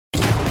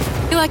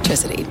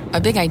Electricity,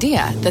 a big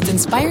idea that's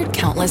inspired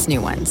countless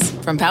new ones.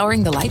 From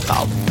powering the light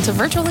bulb to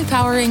virtually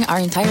powering our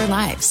entire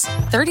lives.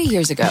 30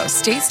 years ago,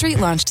 State Street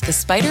launched the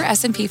Spider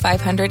S&P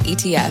 500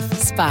 ETF,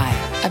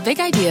 SPY. A big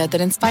idea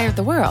that inspired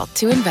the world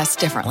to invest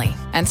differently.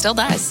 And still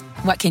does.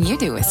 What can you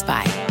do with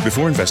SPY?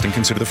 Before investing,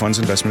 consider the fund's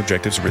investment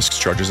objectives, risks,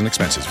 charges, and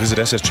expenses. Visit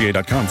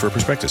ssga.com for a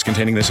prospectus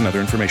containing this and other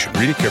information.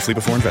 Read it carefully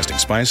before investing.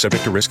 SPY is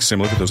subject to risks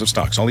similar to those of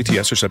stocks. All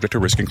ETFs are subject to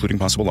risk, including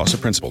possible loss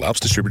of principal. Alps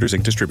Distributors,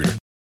 Inc. Distributor.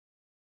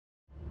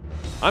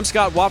 I'm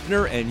Scott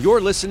Wapner, and you're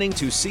listening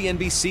to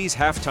CNBC's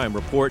Halftime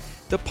Report,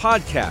 the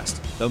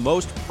podcast, the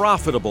most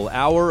profitable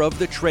hour of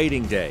the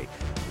trading day.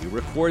 We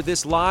record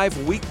this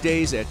live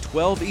weekdays at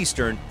 12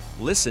 Eastern.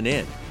 Listen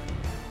in.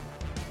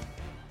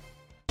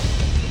 All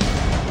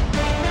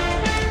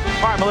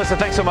right, Melissa,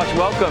 thanks so much.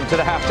 Welcome to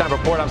the Halftime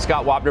Report. I'm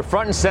Scott Wapner.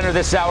 Front and center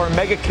this hour,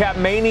 Mega Cap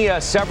Mania.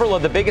 Several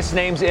of the biggest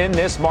names in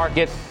this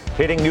market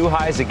hitting new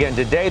highs again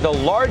today. The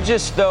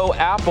largest, though,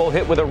 Apple,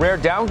 hit with a rare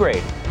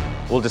downgrade.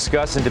 We'll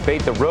discuss and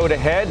debate the road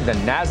ahead. The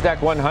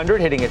NASDAQ 100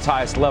 hitting its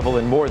highest level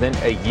in more than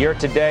a year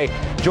today.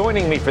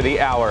 Joining me for the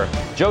hour,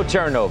 Joe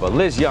Terranova,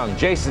 Liz Young,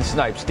 Jason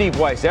Snipes, Steve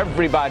Weiss,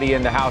 everybody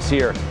in the house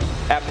here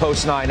at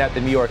Post 9 at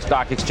the New York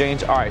Stock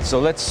Exchange. All right,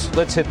 so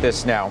let's hit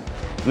this now.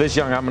 Liz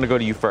Young, I'm going to go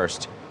to you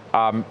first.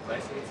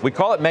 We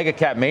call it Mega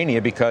Cap Mania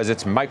because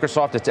it's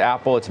Microsoft, it's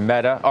Apple, it's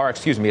Meta,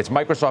 it's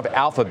Microsoft,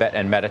 Alphabet,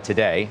 and Meta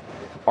today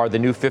are the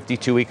new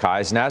 52-week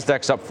highs.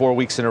 NASDAQ's up 4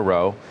 weeks in a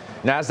row.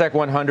 NASDAQ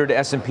 100,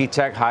 S&P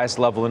Tech, highest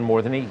level in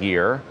more than a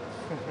year.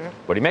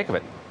 What do you make of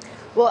it?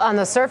 Well, on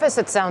the surface,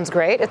 it sounds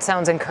great. It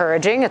sounds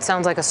encouraging. It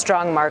sounds like a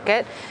strong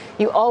market.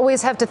 You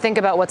always have to think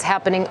about what's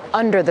happening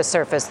under the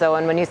surface, though.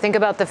 And when you think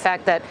about the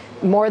fact that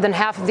more than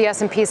half of the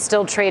S&P is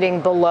still trading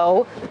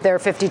below their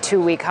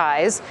 52-week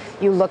highs,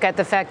 you look at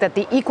the fact that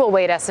the equal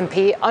weight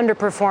S&P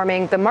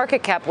underperforming the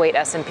market cap weight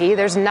S&P,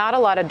 there's not a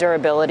lot of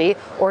durability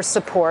or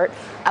support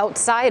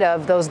outside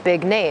of those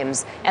big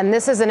names. And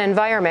this is an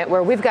environment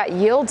where we've got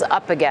yields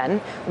up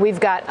again. We've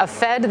got a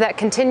Fed that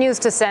continues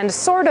to send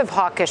sort of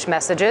hawkish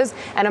messages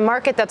and a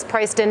market that's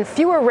priced in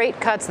fewer rate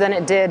cuts than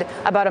it did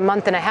about a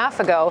month and a half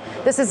ago.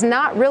 This is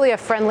not really a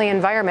friendly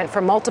environment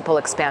for multiple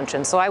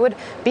expansion. So I would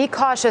be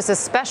cautious,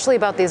 especially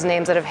about these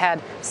names that have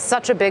had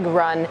such a big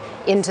run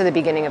into the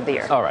beginning of the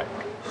year. All right.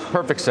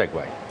 Perfect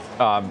segue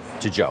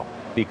to Joe,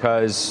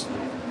 because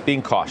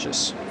being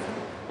cautious.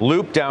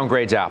 Loop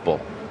downgrades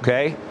Apple,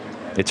 okay?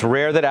 It's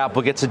rare that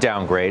Apple gets a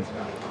downgrade.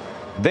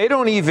 They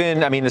don't even,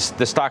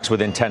 the stock's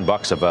within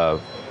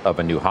 $10 of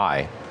a new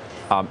high.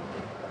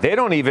 They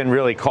don't even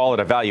really call it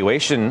a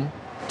valuation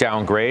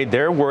downgrade.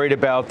 They're worried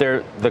about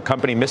the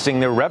company missing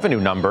their revenue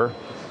number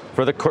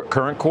for the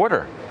current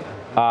quarter.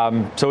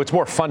 So it's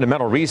more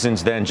fundamental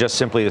reasons than just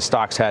simply the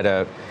stock's had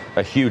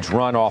a huge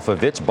run off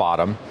of its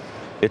bottom.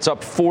 It's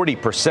up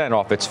 40%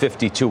 off its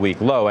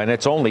 52-week low, and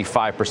it's only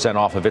 5%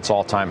 off of its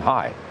all-time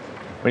high.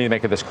 What do you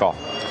make of this call?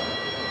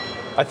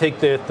 I think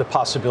that the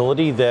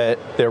possibility that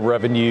their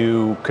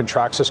revenue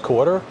contracts this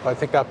quarter, I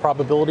think that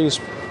probability is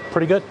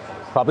pretty good,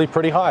 probably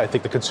pretty high. I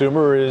think the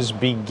consumer is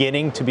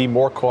beginning to be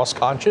more cost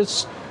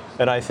conscious,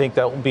 and I think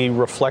that will be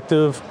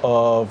reflective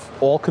of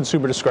all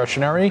consumer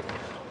discretionary,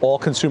 all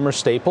consumer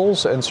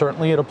staples, and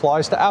certainly it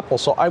applies to Apple.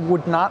 So I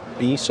would not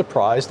be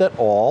surprised at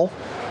all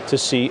to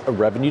see a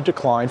revenue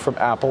decline from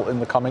Apple in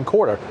the coming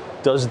quarter.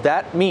 Does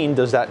that mean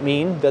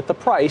that the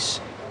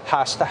price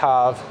has to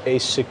have a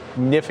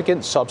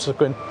significant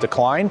subsequent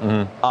decline?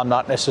 Mm-hmm. I'm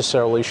not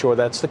necessarily sure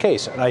that's the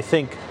case. And I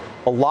think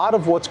a lot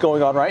of what's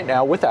going on right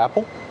now with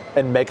Apple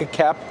and mega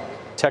cap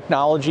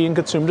technology and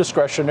consumer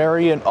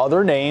discretionary and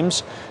other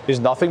names is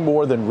nothing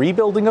more than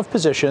rebuilding of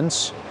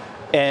positions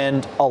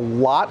and a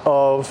lot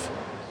of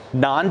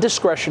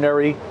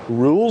non-discretionary,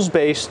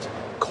 rules-based,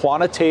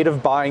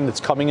 quantitative buying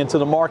that's coming into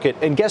the market.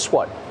 And guess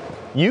what?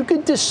 You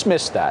could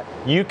dismiss that.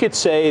 You could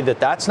say that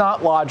that's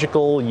not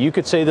logical. You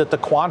could say that the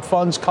quant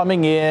funds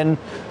coming in,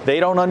 they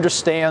don't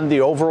understand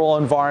the overall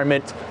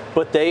environment,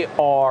 but they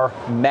are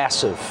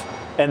massive.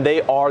 And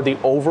they are the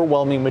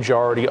overwhelming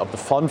majority of the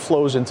fund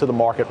flows into the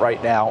market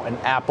right now, and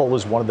Apple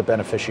is one of the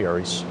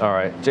beneficiaries. All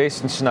right.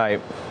 Jason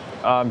Snipe,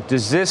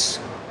 does this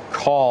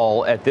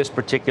call at this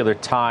particular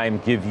time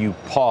give you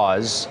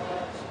pause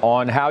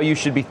on how you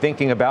should be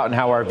thinking about and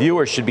how our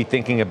viewers should be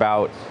thinking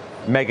about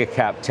mega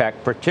cap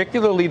tech,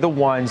 particularly the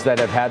ones that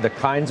have had the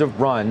kinds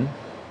of run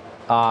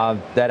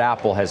that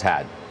Apple has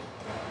had?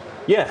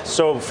 Yeah,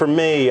 so for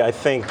me, I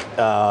think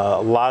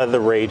a lot of the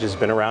rage has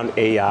been around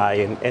AI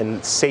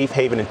and safe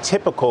haven and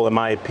typical, in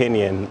my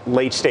opinion,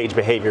 late stage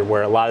behavior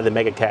where a lot of the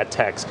mega cap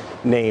tech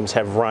names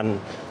have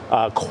run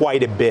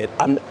quite a bit.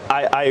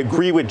 I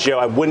agree with Joe.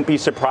 I wouldn't be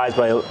surprised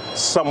by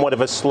somewhat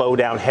of a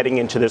slowdown heading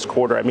into this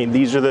quarter. I mean,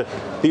 these are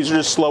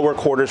the slower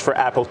quarters for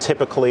Apple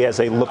typically as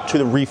they look to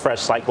the refresh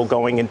cycle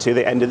going into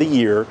the end of the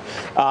year.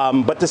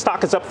 But the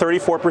stock is up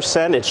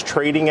 34%. It's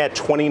trading at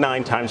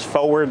 29 times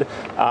forward.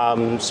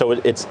 So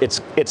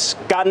it's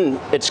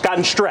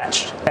gotten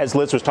stretched, as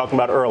Liz was talking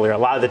about earlier. A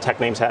lot of the tech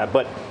names have.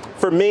 But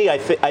for me, I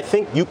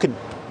think you could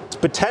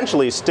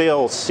potentially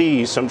still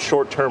see some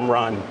short-term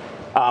run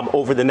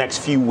over the next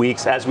few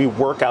weeks as we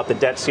work out the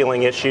debt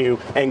ceiling issue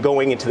and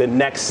going into the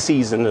next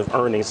season of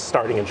earnings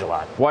starting in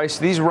July. Weiss,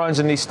 these runs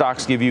in these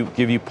stocks give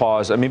you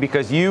pause. I mean,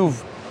 because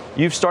you've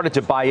started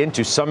to buy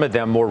into some of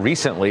them more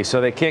recently, so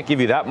they can't give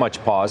you that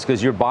much pause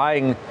because you're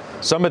buying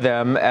some of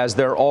them as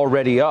they're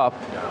already up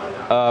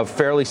a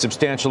fairly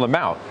substantial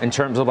amount. In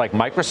terms of like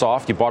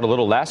Microsoft, you bought a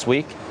little last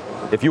week.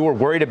 If you were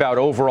worried about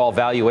overall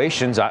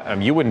valuations,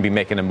 you wouldn't be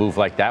making a move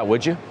like that,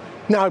 would you?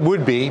 No, I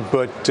would be,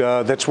 but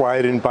that's why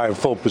I didn't buy a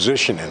full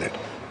position in it.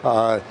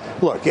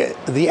 Look,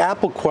 the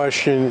Apple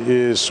question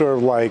is sort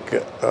of like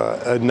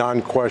a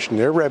non-question.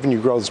 Their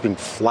revenue growth has been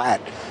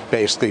flat,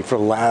 basically, for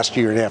the last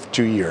year and a half,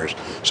 2 years.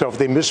 So if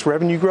they miss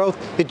revenue growth,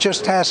 it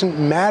just hasn't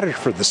mattered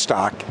for the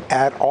stock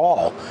at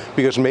all,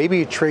 because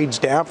maybe it trades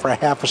down for a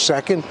half a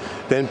second,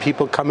 then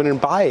people come in and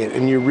buy it,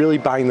 and you're really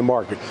buying the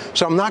market.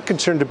 So I'm not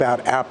concerned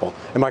about Apple.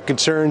 Am I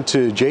concerned,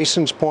 to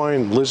Jason's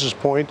point, Liz's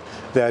point,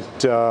 that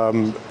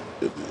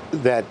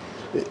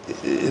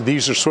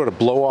these are sort of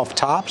blow-off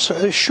tops?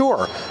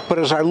 Sure. But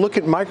as I look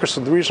at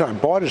Microsoft, the reason I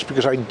bought it is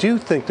because I do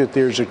think that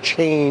there's a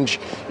change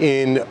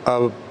in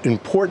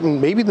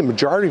important, maybe the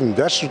majority of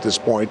investors at this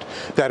point,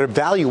 that are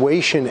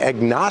valuation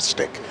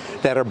agnostic,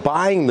 that are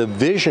buying the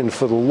vision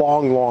for the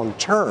long, long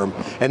term.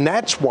 And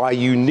that's why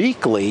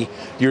uniquely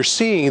you're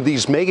seeing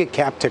these mega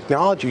cap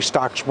technology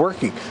stocks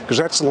working, because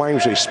that's the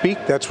language they speak,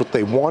 that's what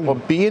they want to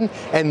be in,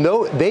 and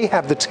they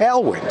have the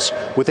tailwinds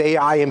with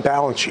AI and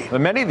balance sheet.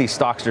 Many of these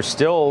stocks are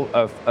still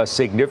a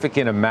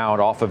significant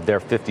amount off of their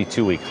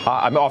 52-week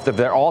high, off of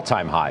their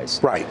all-time highs.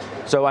 Right.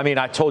 So, I mean,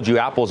 I told you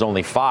Apple's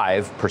only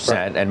 5%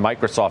 right, and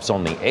Microsoft's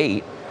only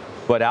 8%,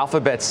 but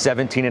Alphabet's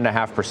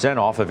 17.5%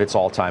 off of its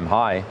all-time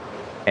high.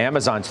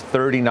 Amazon's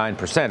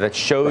 39%. That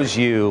shows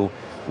you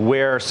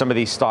where some of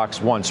these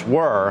stocks once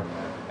were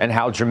and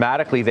how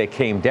dramatically they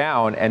came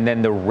down, and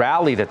then the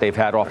rally that they've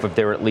had off of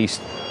their at least,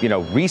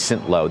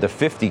 recent low, the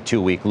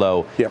 52-week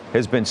low,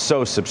 has been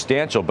so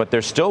substantial. But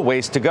there's still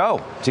ways to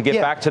go to get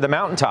back to the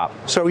mountaintop.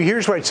 So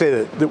here's what I'd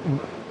say: that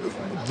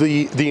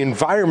the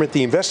environment,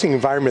 the investing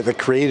environment that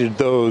created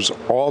those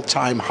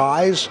all-time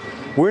highs,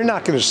 we're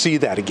not going to see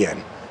that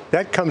again.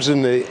 That comes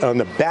on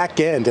the back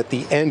end, at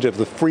the end of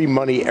the free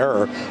money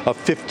era of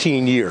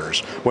 15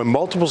 years, when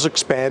multiples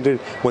expanded,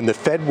 when the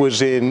Fed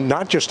was in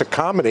not just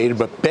accommodated,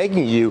 but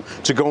begging you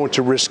to go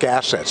into risk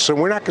assets. So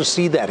we're not going to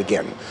see that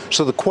again.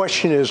 So the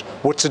question is,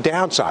 what's the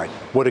downside?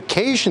 What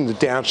occasioned the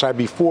downside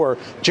before,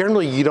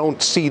 generally you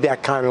don't see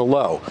that kind of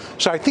low.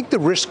 So I think the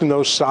risk in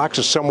those stocks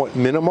is somewhat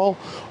minimal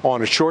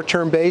on a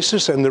short-term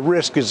basis, and the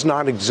risk is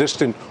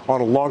non-existent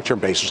on a long-term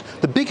basis.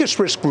 The biggest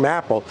risk from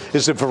Apple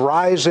is that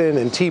Verizon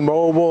and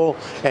T-Mobile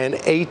and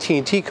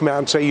AT&T come out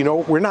and say,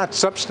 we're not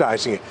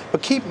subsidizing it.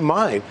 But keep in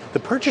mind, the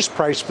purchase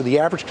price for the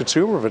average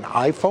consumer of an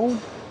iPhone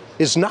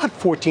is not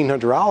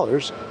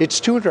 $1,400. It's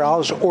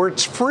 $200, or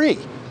it's free.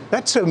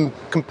 That's a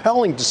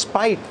compelling,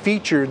 despite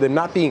feature than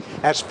not being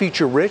as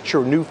feature-rich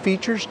or new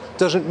features,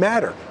 doesn't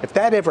matter. If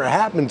that ever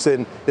happens,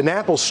 then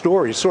Apple's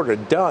story is sort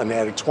of done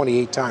at a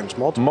 28 times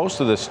multiple. Most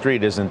of the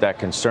street isn't that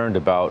concerned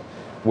about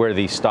where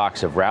these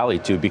stocks have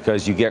rallied to,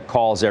 because you get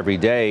calls every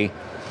day.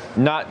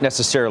 Not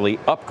necessarily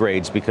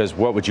upgrades, because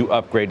what would you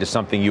upgrade to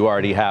something you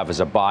already have as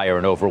a buyer,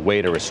 an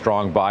overweight or a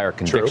strong buyer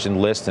conviction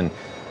list, and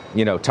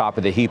top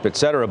of the heap, et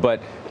cetera.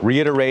 But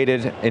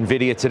reiterated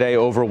NVIDIA today,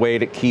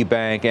 overweight at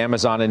KeyBank.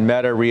 Amazon and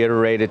Meta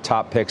reiterated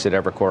top picks at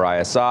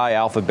Evercore ISI.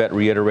 Alphabet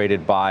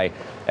reiterated buy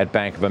at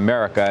Bank of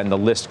America, and the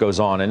list goes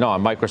on and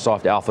on.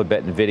 Microsoft,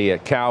 Alphabet, NVIDIA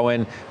at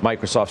Cowen.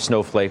 Microsoft,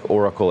 Snowflake,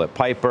 Oracle at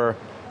Piper.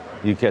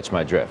 You catch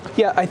my drift.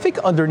 Yeah, I think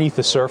underneath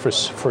the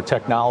surface for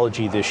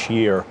technology this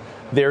year,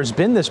 there's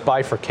been this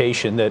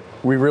bifurcation that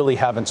we really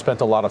haven't spent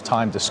a lot of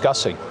time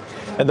discussing.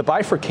 And the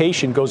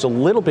bifurcation goes a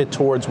little bit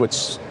towards what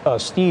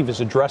Steve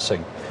is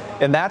addressing.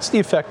 And that's the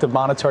effect of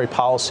monetary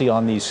policy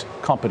on these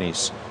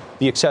companies,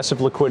 the excessive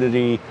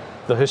liquidity,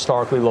 the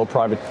historically low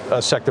private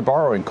sector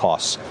borrowing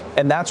costs.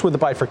 And that's where the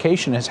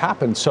bifurcation has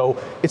happened.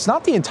 So it's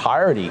not the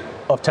entirety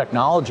of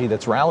technology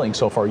that's rallying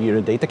so far year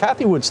to date. The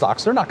Cathie Wood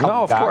stocks, they're not coming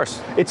back. No, of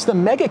course. It's the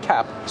mega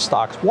cap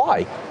stocks.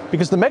 Why?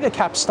 Because the mega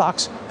cap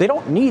stocks, they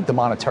don't need the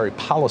monetary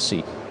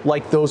policy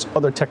like those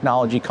other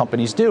technology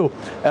companies do.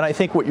 And I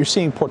think what you're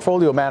seeing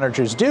portfolio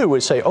managers do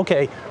is say,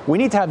 okay, we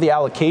need to have the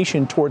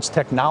allocation towards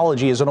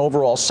technology as an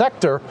overall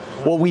sector.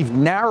 Well, we've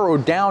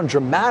narrowed down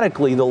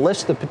dramatically the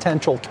list of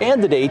potential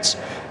candidates.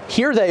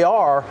 Here they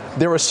are.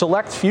 They're a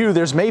select few.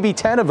 There's maybe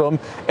 10 of them,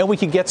 and we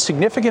can get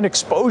significant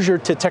exposure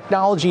to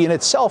technology in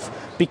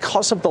itself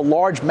because of the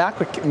large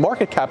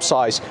market cap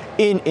size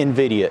in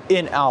NVIDIA,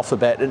 in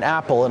Alphabet, in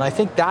Apple. And I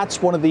think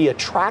that's one of the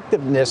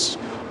attractiveness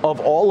of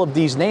all of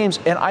these names,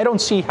 and I don't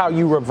see how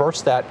you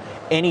reverse that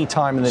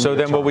anytime in the near term.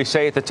 So then what we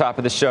say at the top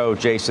of the show,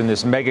 Jason,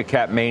 this mega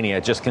cap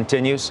mania just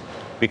continues,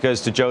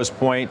 because to Joe's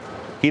point,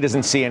 he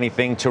doesn't see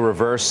anything to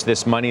reverse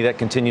this money that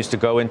continues to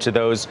go into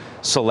those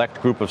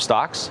select group of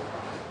stocks?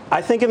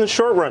 I think in the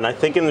short run,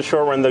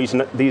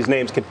 these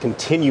names could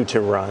continue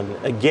to run.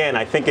 Again,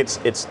 I think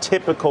it's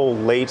typical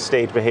late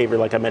stage behavior,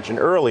 like I mentioned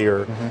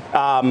earlier.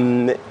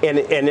 And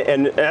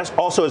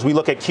also as we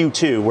look at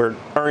Q2, where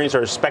earnings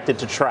are expected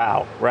to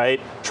trough, right?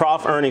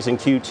 Trough earnings in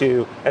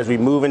Q2 as we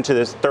move into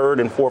this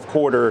third and fourth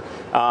quarter.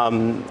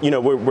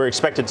 We're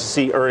expected to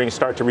see earnings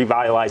start to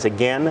revitalize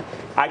again.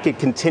 I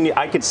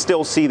could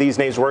still see these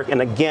names work.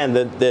 And again,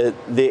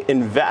 the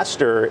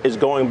investor is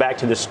going back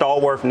to the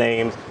stalwart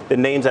names, the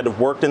names that have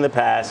worked in the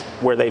past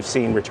where they've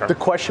seen return. The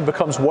question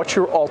becomes, what's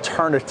your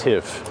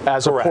alternative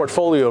as a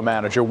portfolio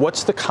manager?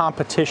 What's the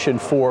competition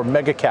for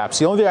mega caps?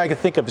 The only thing I can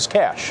think of is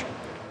cash.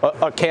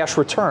 A cash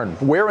return.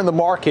 Where in the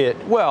market?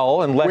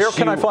 Well, where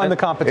can I find the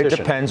competition? It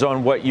depends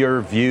on what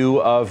your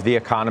view of the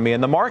economy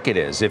and the market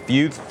is. If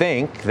you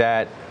think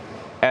that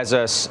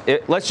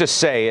let's just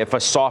say if a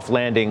soft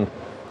landing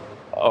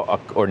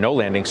or no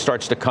landing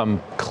starts to come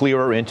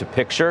clearer into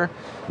picture,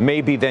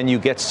 maybe then you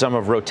get some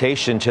of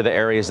rotation to the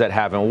areas that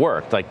haven't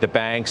worked, like the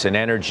banks and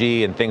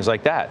energy and things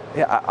like that.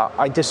 Yeah,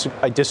 I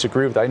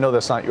disagree with that. I know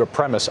that's not your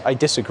premise. I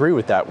disagree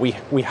with that. We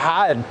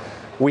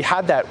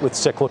had that with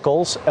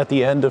cyclicals at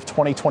the end of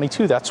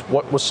 2022. That's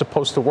what was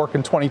supposed to work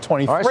in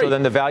 2023. All right, so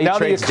then the value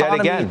trade's dead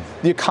again.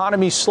 The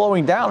economy's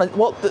slowing down.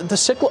 Well,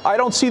 I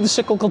don't see the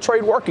cyclical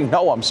trade working.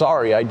 No, I'm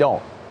sorry, I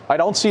don't. I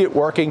don't see it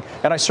working,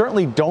 and I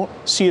certainly don't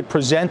see it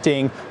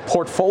presenting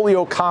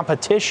portfolio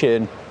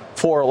competition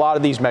for a lot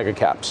of these mega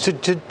caps.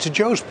 To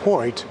Joe's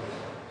point,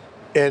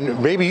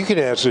 and maybe you can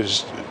answer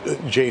this,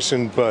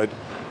 Jason, but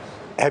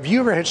have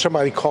you ever had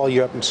somebody call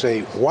you up and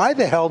say, why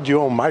the hell do you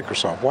own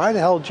Microsoft? Why the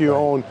hell do you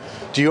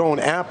own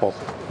Apple?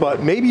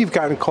 But maybe you've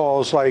gotten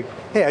calls like,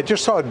 hey, I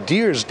just saw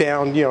Deere's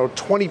down,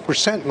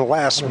 20% in the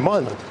last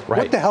month. Right.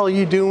 What the hell are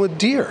you doing with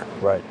Deere?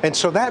 Right. And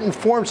so that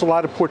informs a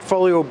lot of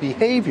portfolio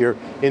behavior,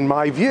 in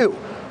my view.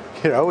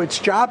 It's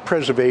job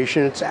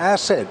preservation, it's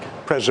asset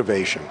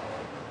preservation.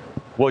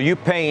 Well, you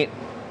paint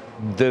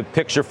the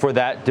picture for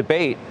that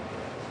debate.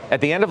 At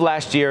the end of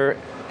last year,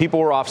 people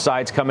were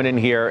offsides coming in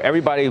here.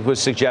 Everybody was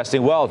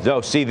suggesting, well,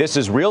 no, see, this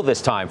is real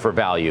this time for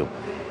value.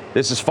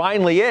 This is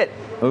finally it.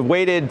 We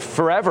waited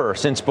forever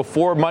since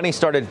before money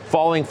started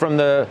falling from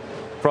the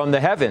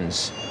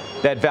heavens.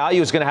 That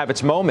value is going to have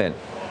its moment.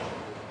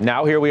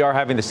 Now here we are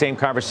having the same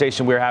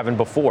conversation we were having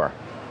before.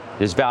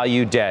 Is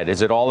value dead?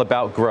 Is it all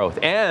about growth?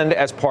 And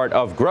as part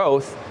of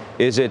growth,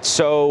 is it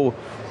so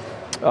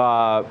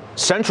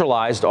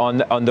centralized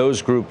on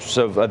those groups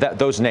of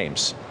those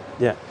names?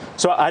 Yeah.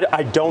 So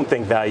I don't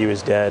think value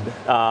is dead.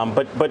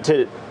 But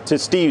to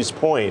Steve's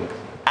point,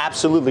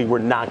 absolutely we're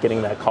not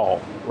getting that call,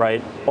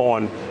 right,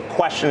 on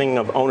questioning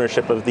of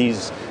ownership of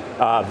these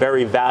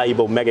very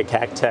valuable mega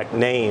cap tech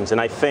names. And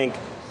I think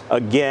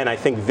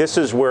this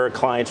is where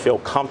clients feel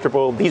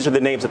comfortable. These are the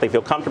names that they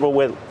feel comfortable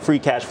with, free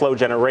cash flow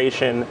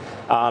generation,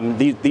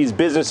 these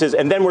businesses.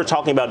 And then we're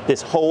talking about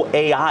this whole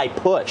AI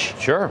push,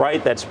 sure,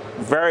 right? That's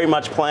very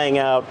much playing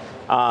out,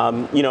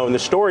 in the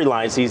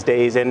storylines these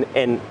days.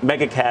 And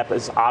mega cap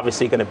is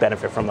obviously going to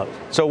benefit from those.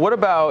 So what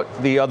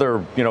about the other,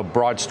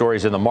 broad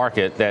stories in the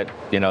market that,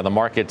 the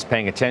market's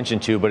paying attention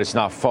to, but it's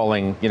not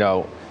falling,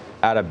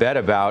 out of bed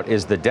about,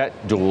 is the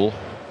debt duel.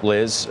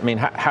 Liz, I mean,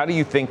 how do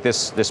you think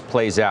this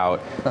plays out?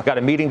 Got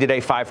a meeting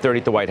today, 5:30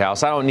 at the White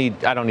House. I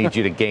don't need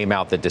you to game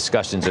out the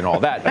discussions and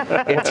all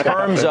that. In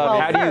terms of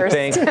how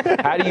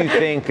do you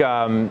think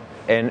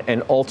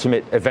an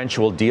ultimate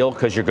eventual deal,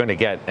 because you're going to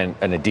get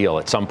a deal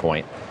at some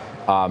point.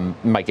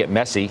 Might get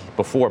messy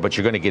before, but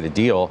you're going to get a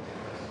deal.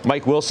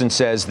 Mike Wilson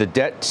says the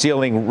debt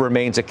ceiling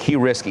remains a key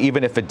risk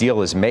even if a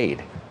deal is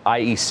made,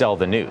 i.e. sell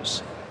the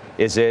news.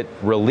 Is it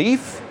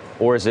relief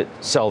or is it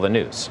sell the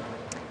news?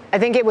 I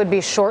think it would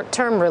be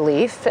short-term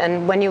relief.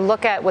 And when you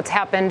look at what's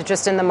happened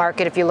just in the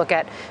market, if you look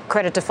at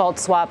credit default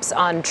swaps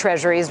on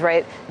treasuries,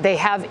 right, they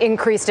have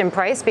increased in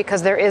price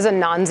because there is a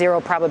non-zero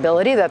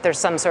probability that there's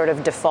some sort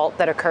of default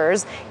that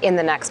occurs in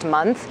the next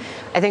month.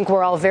 I think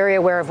we're all very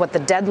aware of what the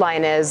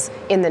deadline is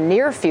in the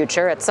near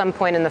future, at some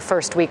point in the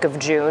first week of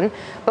June.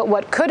 But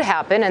what could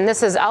happen, and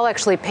I'll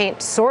actually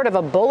paint sort of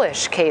a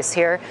bullish case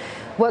here.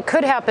 What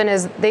could happen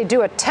is they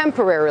do a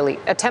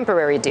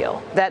temporary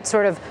deal that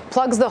sort of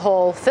plugs the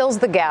hole, fills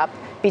the gap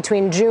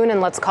between June and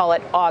let's call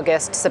it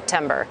August,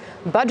 September.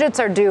 Budgets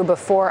are due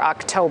before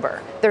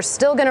October. They're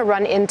still going to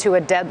run into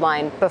a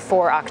deadline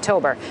before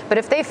October. But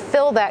if they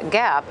fill that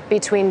gap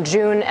between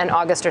June and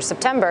August or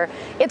September,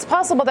 it's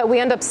possible that we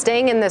end up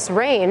staying in this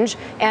range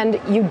and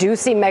you do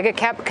see mega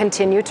cap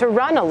continue to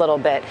run a little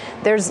bit.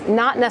 There's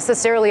not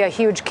necessarily a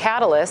huge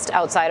catalyst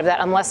outside of that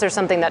unless there's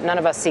something that none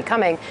of us see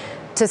coming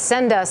to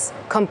send us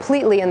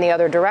completely in the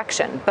other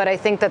direction. But I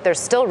think that there's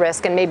still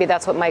risk, and maybe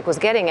that's what Mike was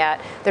getting at,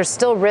 there's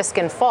still risk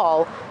and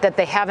fall that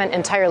they haven't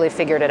entirely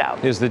figured it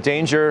out. Is the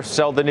danger,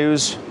 sell the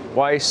news,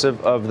 Weiss,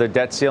 of the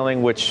debt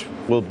ceiling, which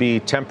will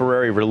be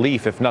temporary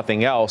relief if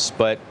nothing else,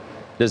 but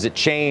does it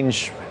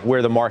change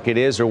where the market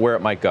is or where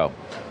it might go?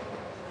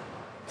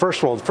 First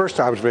of all, the first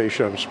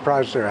observation, I'm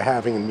surprised they're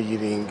having a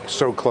meeting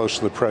so close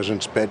to the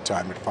president's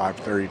bedtime at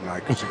 5:30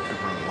 tonight because it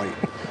could run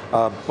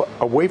late. But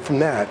away from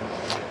that,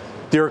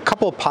 there are a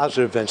couple of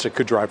positive events that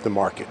could drive the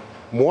market.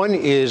 One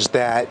is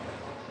that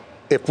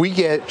if we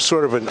get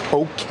sort of an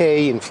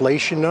okay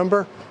inflation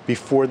number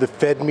before the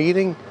Fed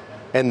meeting,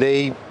 and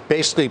they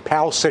basically,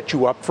 Powell set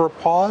you up for a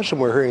pause,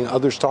 and we're hearing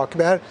others talk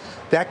about it,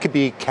 that could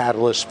be a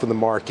catalyst for the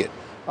market.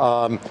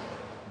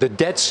 The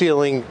debt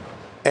ceiling,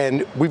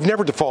 and we've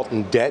never defaulted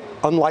in debt.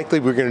 Unlikely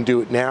we're going to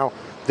do it now.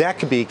 That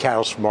could be a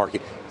catalyst for the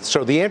market.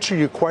 So the answer to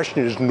your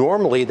question is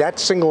normally that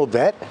single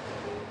event,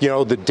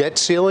 the debt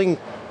ceiling,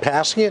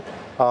 passing it,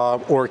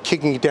 or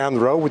kicking it down the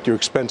road with your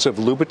expensive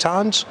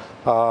Louboutins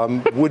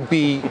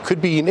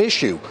could be an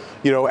issue,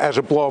 as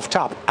a blow off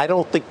top. I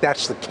don't think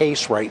that's the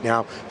case right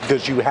now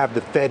because you have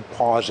the Fed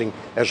pausing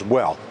as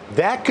well.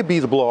 That could be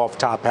the blow off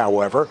top,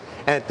 however.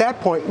 And at that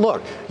point,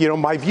 look,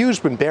 my view's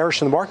been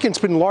bearish in the market. It's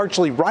been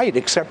largely right,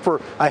 except for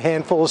a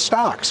handful of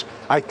stocks.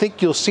 I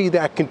think you'll see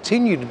that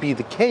continue to be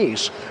the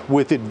case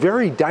with it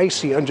very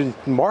dicey under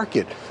the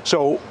market.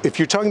 So if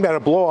you're talking about a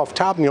blow off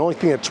top and the only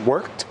thing that's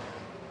worked,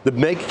 the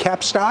mega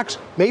cap stocks,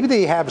 maybe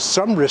they have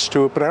some risk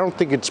to it, but I don't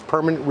think it's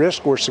permanent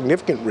risk or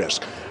significant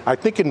risk. I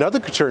think another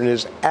concern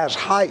is as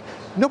high.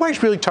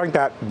 Nobody's really talking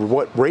about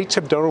what rates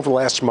have done over the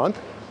last month.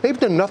 They've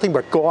done nothing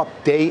but go up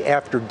day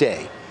after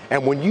day.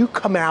 And when you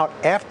come out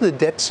after the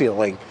debt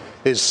ceiling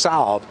is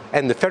solved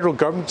and the federal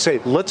government say,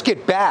 let's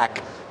get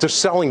back to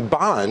selling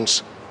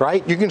bonds,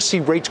 right? You're going to see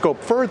rates go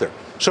up further.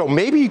 So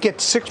maybe you get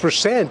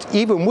 6%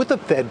 even with a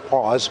Fed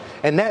pause,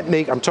 and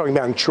I'm talking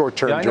about in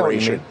short-term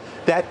duration.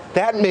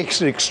 That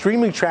makes it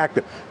extremely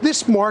attractive.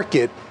 This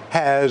market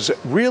has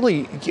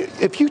really,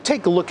 if you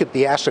take a look at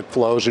the asset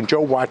flows, and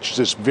Joe watches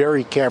this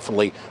very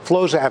carefully,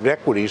 flows out of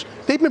equities,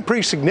 they've been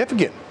pretty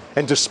significant.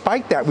 And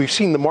despite that, we've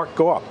seen the market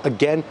go up,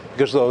 again,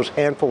 because of those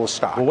handful of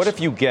stocks. Well, what if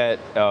you get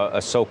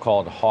a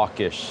so-called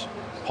hawkish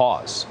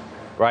pause,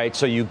 right?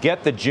 So you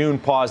get the June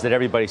pause that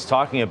everybody's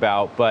talking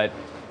about, but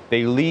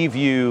they leave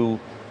you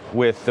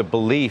with the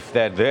belief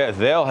that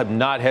they'll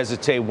not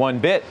hesitate one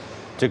bit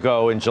to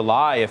go in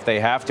July if they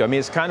have to. I mean,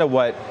 it's kind of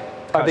what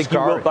I think you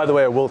will. By the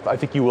way, I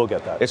think you will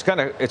get that. It's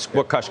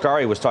what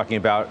Kashkari was talking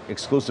about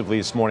exclusively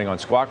this morning on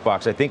Squawk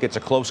Box. I think it's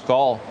a close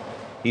call.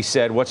 He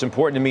said, what's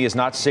important to me is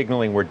not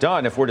signaling we're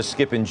done. If we're to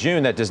skip in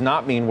June, that does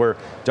not mean we're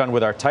done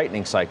with our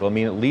tightening cycle. I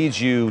mean, it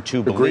leads you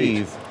to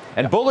believe.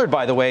 And Bullard,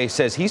 by the way,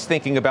 says he's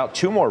thinking about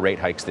 2 more rate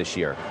hikes this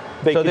year.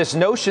 So this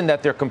notion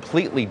that they're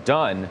completely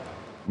done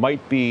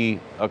might be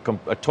a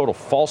total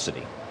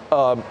falsity.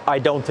 I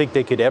don't think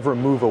they could ever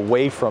move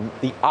away from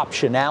the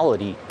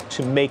optionality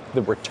to make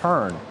the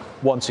return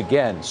once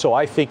again. So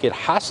I think it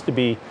has to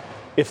be,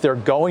 if they're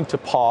going to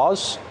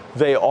pause,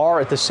 they are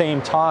at the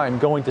same time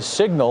going to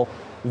signal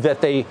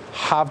that they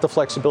have the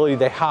flexibility,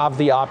 they have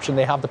the option,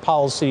 they have the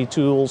policy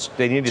tools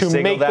they need to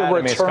make that.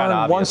 the return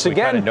I mean, once again.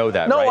 We kind of know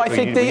that, no, right? I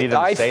think they.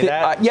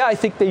 Yeah, I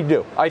think they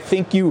do. I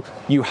think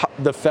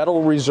the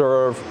Federal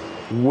Reserve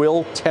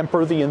will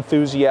temper the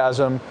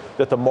enthusiasm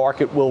that the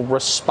market will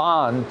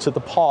respond to the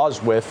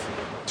pause with,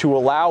 to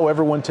allow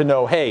everyone to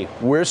know, hey,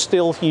 we're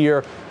still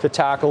here to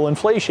tackle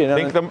inflation.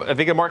 I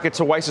think the market,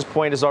 to Weiss's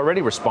point, is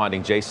already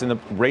responding, Jason. The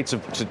rates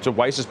to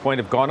Weiss's point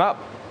have gone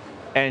up,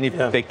 and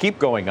if they keep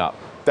going up.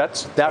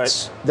 That's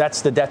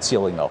the debt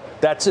ceiling, though.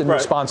 That's in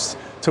response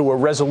to a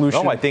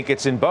resolution. No, I think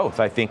it's in both.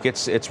 I think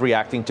it's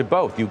reacting to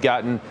both. You've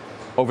gotten,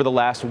 over the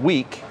last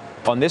week,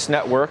 on this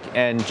network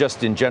and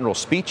just in general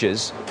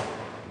speeches,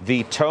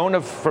 the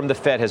tone from the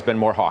Fed has been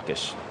more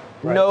hawkish.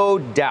 Right. No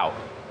doubt.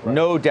 Right.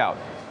 No doubt.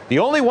 The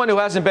only one who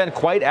hasn't been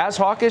quite as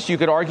hawkish, you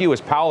could argue, is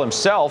Powell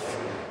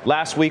himself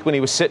last week when he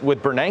was sitting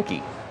with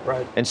Bernanke.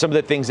 Right. And some of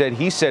the things that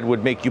he said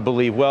would make you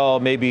believe, well,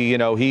 maybe,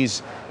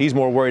 he's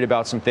more worried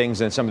about some things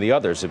than some of the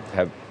others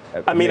have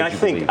I mean, I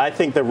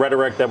think the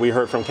rhetoric that we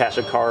heard from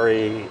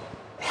Kashkari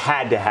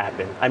had to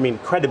happen. I mean,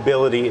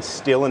 credibility is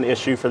still an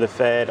issue for the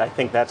Fed. I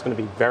think that's going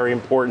to be very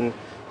important.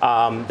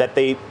 That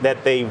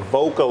they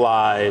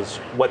vocalize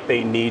what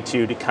they need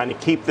to kind of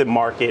keep the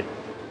market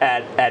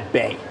at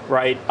bay,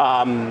 right?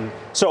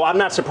 So I'm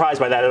not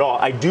surprised by that at all.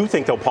 I do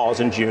think they'll pause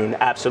in June,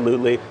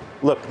 absolutely.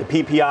 Look, the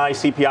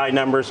PPI, CPI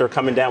numbers are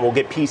coming down. We'll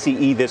get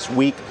PCE this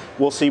week.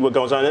 We'll see what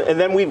goes on. And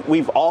then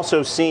we've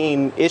also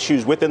seen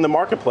issues within the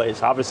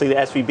marketplace. Obviously, the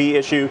SVB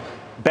issue,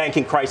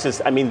 banking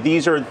crisis. I mean,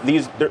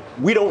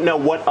 we don't know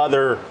what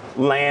other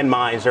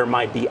landmines there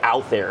might be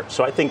out there.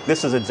 So I think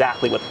this is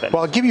exactly what the Fed.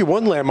 Well, I'll give you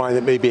one landmine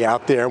that may be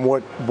out there, and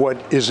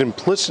what is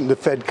implicit in the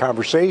Fed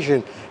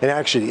conversation and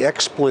actually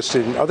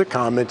explicit in other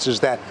comments is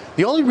that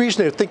the only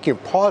reason they're thinking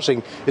of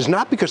pausing is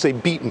not because they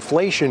beat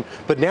inflation,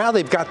 but now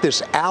they've got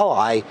this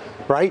ally,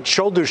 right,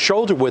 shoulder to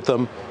shoulder with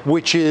them,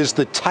 which is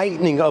the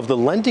tightening of the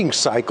lending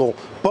cycle,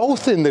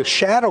 both in the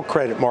shadow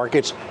credit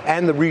markets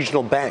and the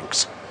regional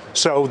banks.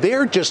 So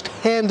they're just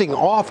handing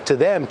off to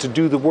them to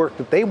do the work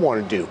that they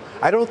want to do.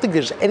 I don't think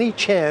there's any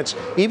chance,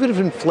 even if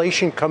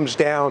inflation comes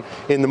down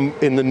in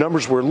the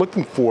numbers we're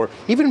looking for,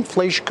 even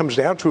inflation comes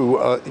down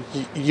to,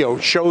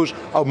 shows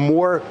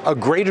a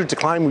greater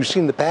decline we've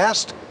seen in the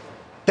past.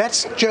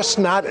 That's just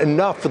not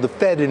enough for the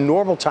Fed in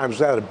normal times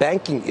without a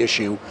banking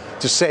issue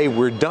to say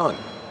we're done.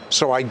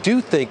 So I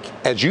do think,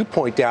 as you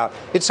point out,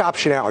 it's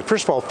optionality.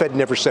 First of all, Fed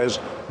never says,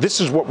 this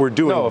is what we're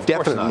doing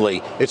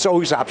definitely. It's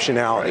always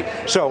optionality.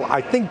 Right. So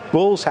I think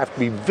bulls have to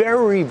be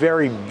very,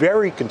 very,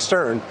 very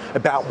concerned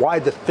about why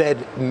the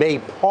Fed may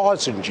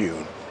pause in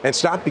June. And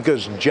it's not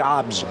because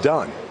jobs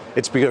done.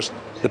 It's because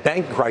the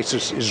banking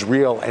crisis is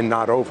real and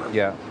not over.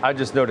 Yeah, I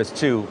just noticed,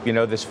 too,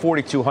 this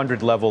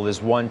 4,200 level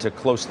is one to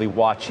closely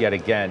watch yet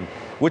again,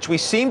 which we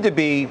seem to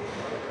be,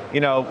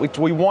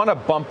 we want to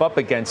bump up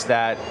against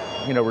that,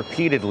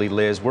 repeatedly,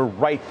 Liz. We're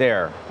right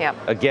there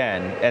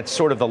again. It's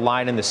sort of the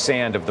line in the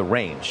sand of the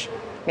range.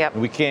 Yep.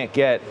 We can't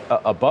get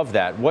above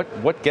that.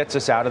 What gets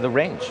us out of the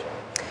range?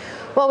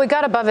 Well, we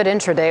got above it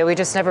intraday. We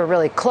just never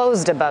really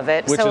closed above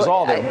it. Which is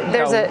all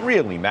that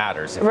really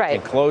matters. If we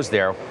can close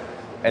there.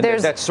 And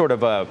that's sort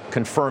of a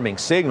confirming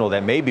signal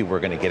that maybe we're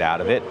going to get out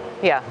of it.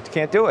 Yeah. You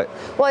can't do it.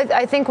 Well,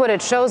 I think what it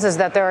shows is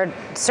that there are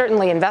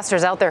certainly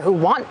investors out there who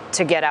want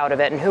to get out of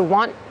it and who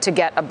want to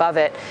get above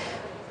it.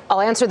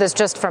 I'll answer this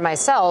just for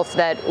myself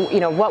that,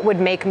 what would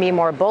make me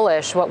more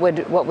bullish, what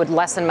would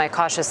lessen my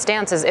cautious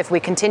stance is if we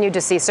continue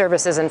to see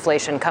services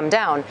inflation come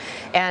down.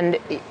 And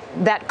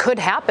that could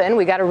happen.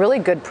 We got a really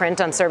good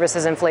print on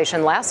services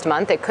inflation last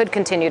month. It could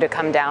continue to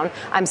come down.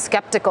 I'm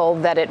skeptical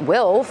that it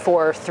will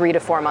for 3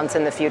 to 4 months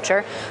in the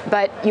future.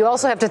 But you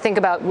also have to think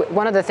about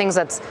one of the things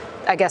that's,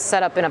 I guess,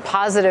 set up in a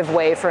positive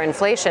way for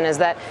inflation is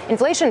that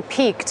inflation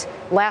peaked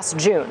last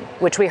June,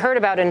 which we heard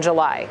about in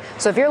July.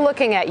 So if you're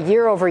looking at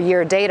year over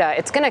year data,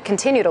 it's going to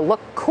continue to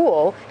look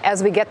cool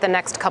as we get the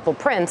next couple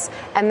prints.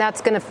 And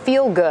that's going to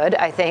feel good,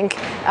 I think,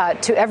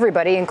 to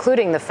everybody,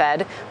 including the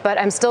Fed. But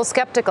I'm still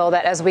skeptical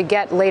that as we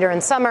get later in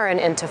summer and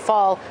into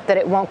fall, that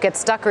it won't get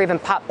stuck or even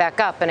pop back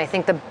up. And I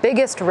think the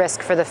biggest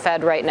risk for the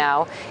Fed right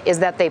now is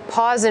that they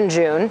pause in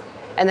June,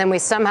 and then we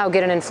somehow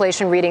get an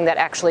inflation reading that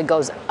actually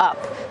goes up.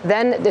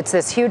 Then it's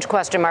this huge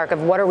question mark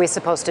of what are we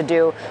supposed to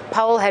do?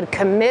 Powell had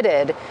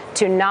committed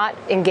to not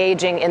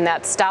engaging in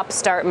that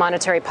stop-start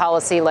monetary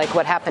policy like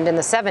what happened in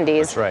the 70s.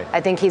 That's right. I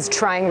think he's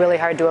trying really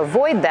hard to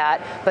avoid that,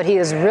 but he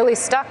is really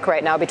stuck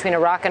right now between a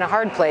rock and a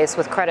hard place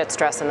with credit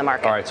stress in the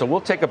market. All right, so we'll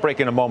take a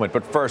break in a moment.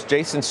 But first,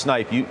 Jason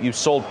Snipe, you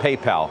sold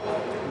PayPal.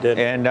 Did.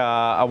 And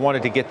I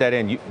wanted to get that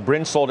in.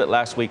 Bryn sold it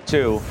last week,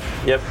 too.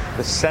 Yep.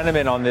 The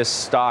sentiment on this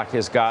stock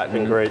has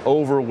gotten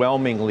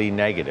overwhelmingly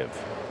negative.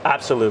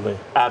 Absolutely.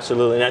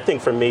 And I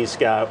think for me,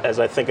 Scott, as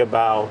I think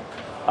about,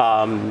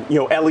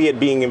 Elliott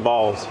being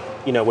involved,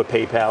 with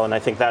PayPal, and I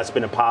think that's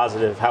been a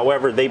positive.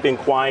 However, they've been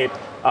quiet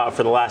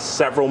for the last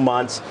several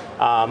months.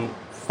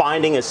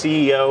 Finding a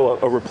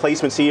CEO, a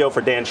replacement CEO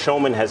for Dan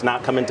Schulman has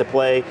not come into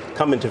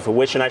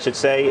fruition, I should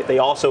say. They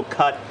also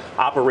cut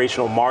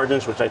operational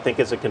margins, which I think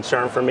is a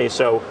concern for me.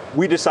 So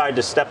we decided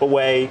to step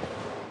away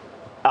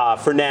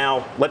for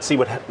now. Let's see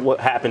what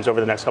happens over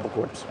the next couple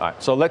quarters. All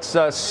right, so let's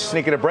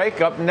sneak in a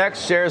break. Up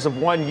next, shares of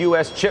one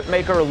U.S. chip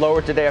maker are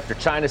lower today after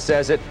China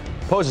says it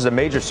poses a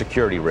major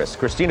security risk.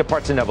 Christina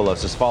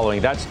Partsenevelos is following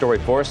that story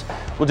for us.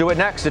 We'll do it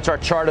next. It's our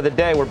chart of the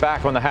day. We're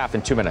back on the half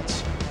in 2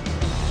 minutes.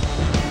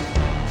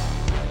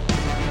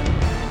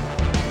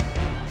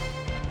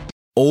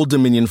 Old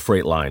Dominion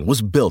Freight Line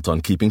was built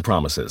on keeping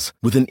promises.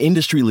 With an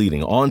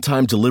industry-leading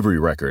on-time delivery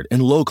record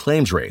and low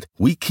claims rate,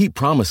 we keep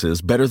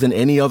promises better than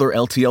any other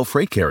LTL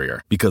freight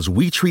carrier because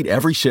we treat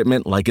every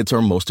shipment like it's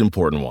our most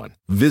important one.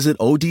 Visit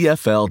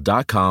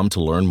odfl.com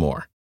to learn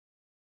more.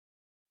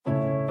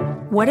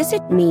 What does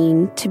it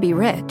mean to be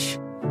rich?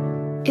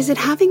 Is it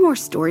having more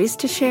stories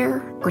to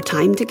share or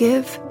time to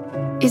give?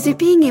 Is it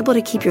being able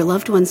to keep your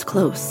loved ones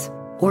close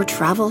or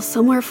travel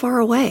somewhere far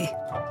away?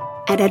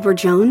 At Edward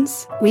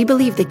Jones, we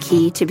believe the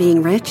key to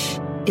being rich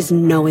is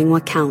knowing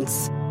what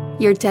counts.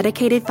 Your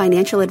dedicated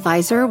financial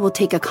advisor will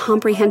take a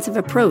comprehensive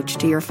approach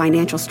to your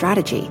financial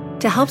strategy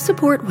to help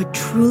support what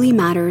truly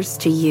matters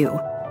to you.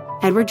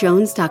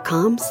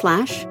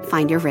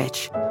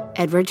 EdwardJones.com/findyourrich.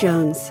 Edward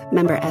Jones,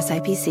 member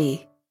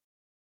SIPC.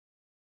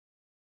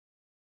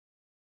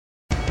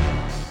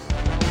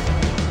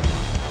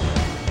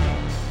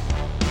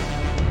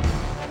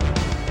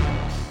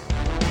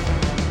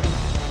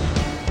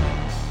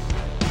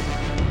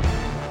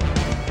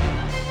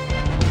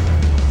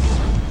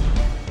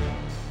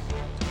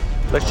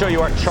 Let's show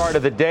you our chart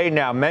of the day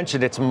now.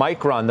 Mentioned it's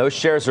Micron. Those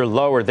shares are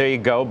lower. There you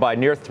go, by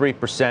near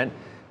 3%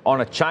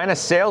 on a China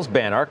sales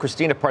ban. Our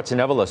Christina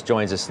Partsenevelos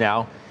joins us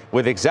now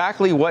with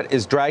exactly what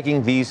is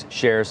dragging these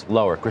shares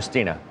lower.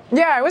 Christina.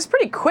 Yeah, it was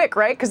pretty quick,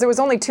 right? Because it was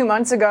only 2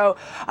 months ago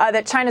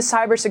that China's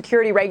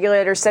cybersecurity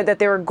regulator said that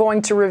they were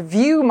going to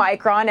review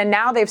Micron, and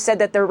now they've said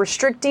that they're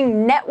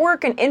restricting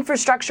network and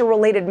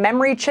infrastructure-related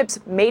memory chips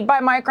made by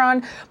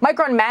Micron.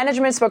 Micron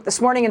management spoke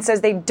this morning and says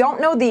they don't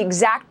know the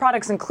exact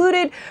products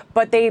included,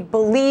 but they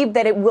believe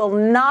that it will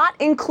not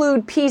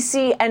include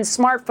PC and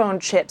smartphone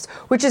chips,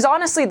 which is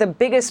honestly the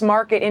biggest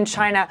market in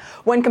China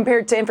when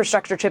compared to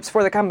infrastructure chips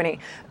for the company.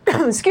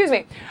 Excuse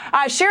me.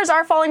 Shares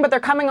are falling, but they're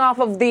coming off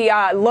of the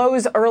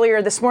lows earlier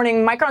earlier this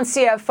morning. Micron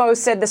CFO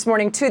said this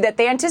morning, too, that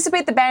they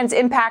anticipate the ban's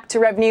impact to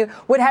revenue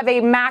would have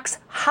a max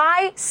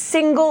high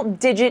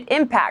single-digit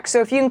impact. So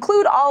if you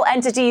include all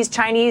entities,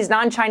 Chinese,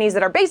 non-Chinese,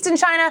 that are based in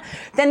China,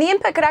 then the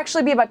impact could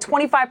actually be about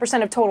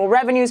 25% of total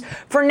revenues.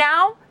 For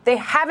now, they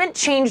haven't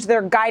changed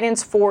their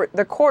guidance for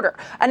the quarter.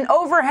 An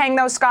overhang,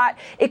 though, Scott,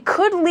 it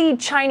could lead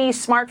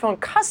Chinese smartphone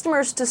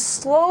customers to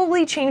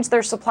slowly change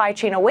their supply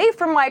chain away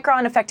from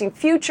Micron, affecting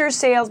future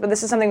sales, but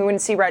this is something we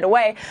wouldn't see right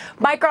away.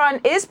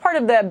 Micron is part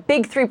of the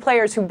big three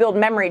players who build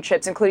memory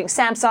chips, including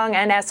Samsung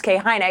and SK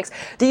Hynix.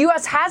 The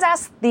U.S. has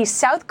asked the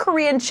South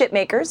Korean chip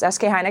makers,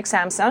 SK Hynix,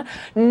 Samsung,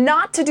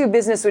 not to do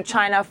business with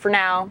China for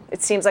now.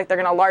 It seems like they're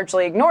going to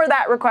largely ignore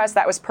that request.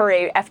 That was per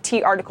a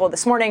FT article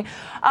this morning.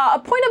 A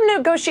point of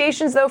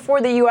negotiations, though,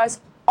 for the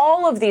U.S.,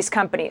 all of these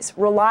companies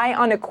rely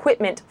on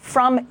equipment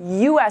from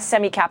U.S.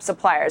 semi-cap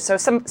suppliers. So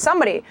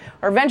somebody,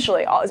 or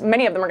eventually,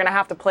 many of them are going to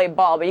have to play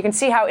ball. But you can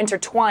see how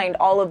intertwined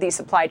all of these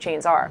supply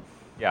chains are.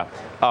 Yeah,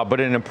 but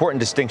an important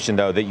distinction,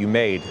 though, that you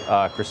made,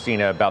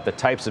 Christina, about the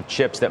types of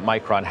chips that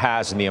Micron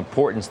has and the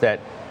importance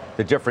that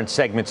the different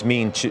segments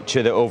mean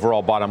to the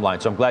overall bottom line.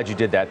 So I'm glad you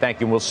did that.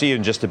 Thank you. And we'll see you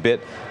in just a bit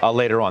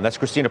later on. That's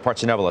Christina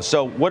Partsinevelos.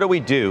 So what do we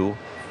do,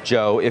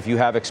 Joe, if you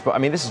have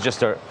this is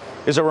just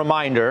a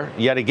reminder,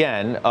 yet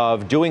again,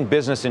 of doing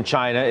business in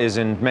China is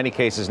in many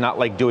cases not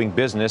like doing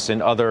business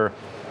in other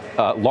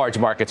large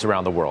markets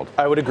around the world.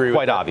 I would agree with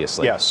that. Quite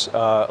obviously. Yes.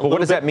 But what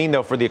does that mean,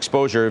 though, for the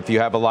exposure if you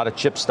have a lot of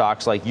chip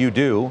stocks like you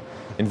do?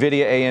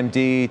 NVIDIA,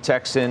 AMD,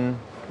 Texan,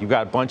 you've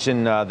got a bunch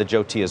in the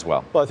Joe T as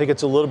well. Well, I think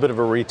it's a little bit of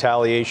a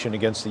retaliation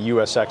against the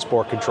U.S.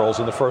 export controls.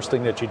 And the first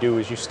thing that you do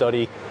is you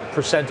study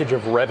percentage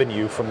of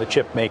revenue from the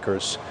chip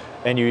makers.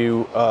 And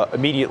you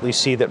immediately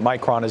see that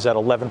Micron is at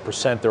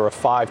 11%. There are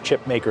 5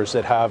 chip makers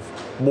that have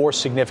more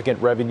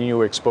significant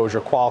revenue exposure: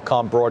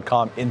 Qualcomm,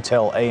 Broadcom,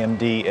 Intel,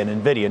 AMD,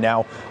 and NVIDIA.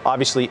 Now,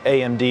 obviously,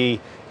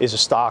 AMD is a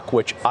stock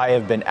which I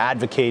have been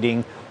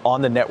advocating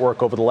on the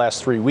network over the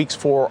last 3 weeks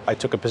for. I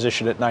took a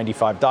position at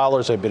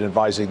 $95. I've been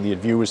advising the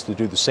viewers to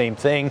do the same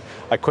thing.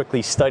 I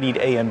quickly studied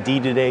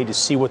AMD today to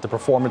see what the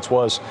performance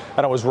was,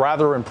 and I was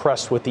rather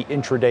impressed with the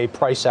intraday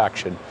price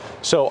action.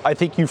 So I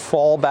think you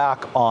fall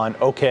back on,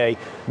 okay,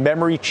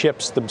 memory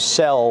chips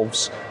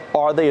themselves,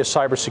 are they a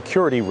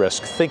cybersecurity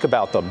risk? Think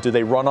about them. Do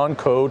they run on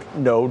code?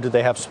 No. Do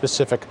they have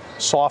specific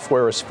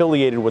software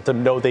affiliated with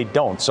them? No, they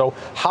don't. So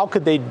how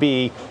could they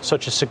be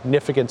such a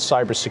significant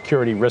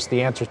cybersecurity risk?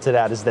 The answer to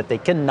that is that they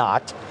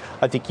cannot.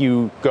 I think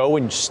you go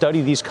and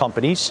study these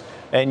companies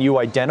and you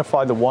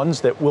identify the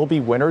ones that will be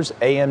winners.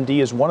 AMD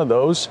is one of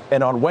those.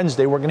 And on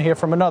Wednesday, we're going to hear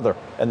from another,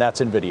 and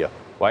that's NVIDIA.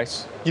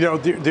 Weiss? You know,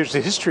 there's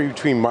a history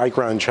between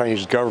Micron and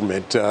Chinese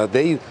government.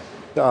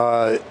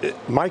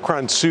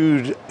 Micron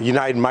sued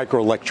United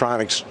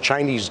Microelectronics,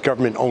 Chinese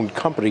government-owned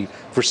company,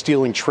 for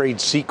stealing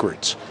trade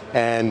secrets,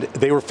 and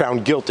they were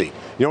found guilty.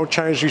 You know what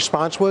China's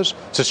response was?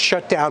 To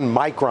shut down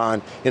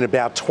Micron in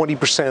about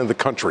 20% of the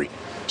country.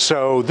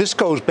 So this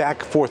goes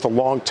back and forth a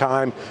long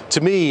time. To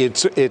me,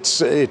 it's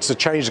the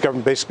Chinese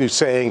government basically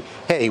saying,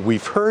 hey,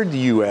 we've heard the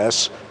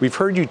U.S., we've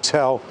heard you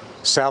tell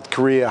South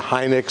Korea,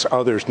 Hynix,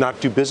 others not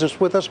do business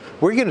with us.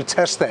 We're going to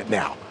test that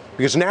now,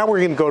 because now we're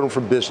going to go to them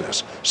for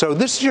business. So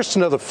this is just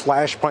another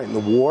flashpoint in the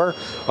war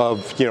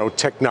of,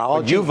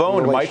 technology. But you've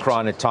owned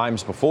Micron at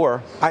times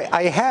before.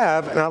 I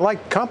have, and I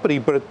like the company,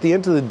 but at the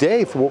end of the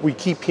day, for what we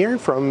keep hearing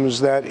from them is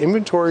that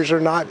inventories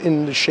are not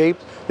in the shape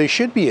they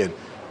should be in.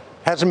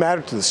 Hasn't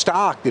mattered to the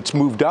stock. It's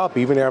moved up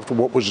even after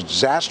what was a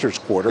disastrous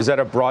quarter. Is that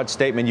a broad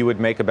statement you would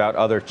make about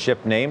other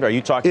chip named? Are you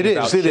talking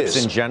about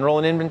chips in general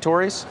in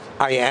inventories?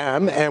 I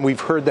am, and we've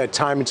heard that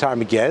time and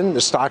time again.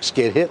 The stocks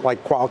get hit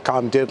like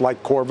Qualcomm did,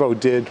 like Qorvo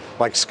did,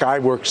 like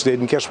Skyworks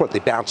did, and guess what? They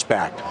bounce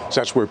back.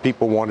 So that's where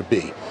people want to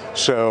be.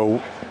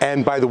 So,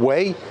 and by the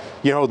way,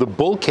 the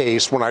bull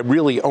case when I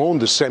really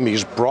owned the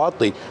semis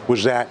broadly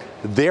was that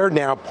they're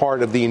now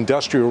part of the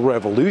industrial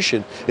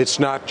revolution. It's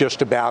not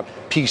just about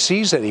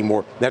PCs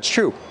anymore. That's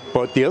true.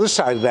 But the other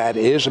side of that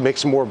is it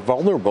makes them more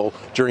vulnerable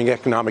during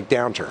economic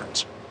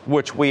downturns.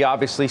 Which we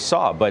obviously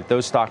saw, but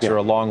those stocks are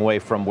a long way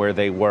from where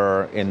they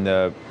were in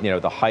the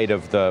height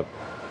of the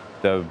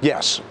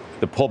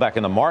pullback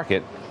in the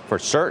market. For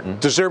certain.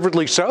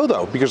 Deservedly so,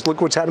 though, because look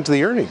what's happened to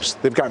the earnings.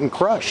 They've gotten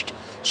crushed.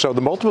 So the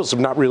multiples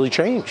have not really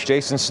changed.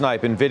 Jason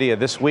Snipe, NVIDIA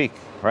this week,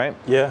 right?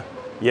 Yeah.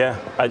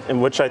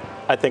 And which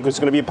I think was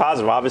going to be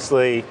positive.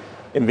 Obviously,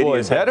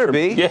 NVIDIA better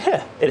be.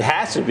 Yeah, it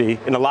has to be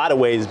in a lot of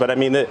ways. But I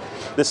mean,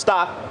 the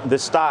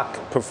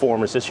stock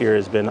performance this year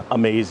has been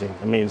amazing.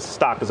 I mean, the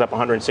stock is up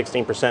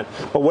 116%.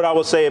 But what I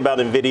will say about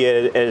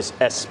NVIDIA is,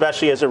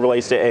 especially as it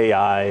relates to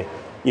AI,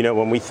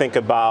 when we think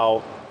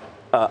about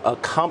a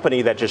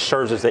company that just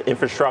serves as the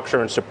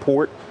infrastructure and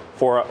support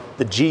for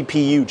the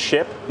GPU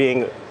chip,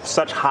 being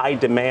such high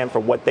demand for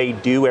what they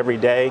do every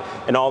day,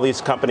 and all these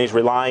companies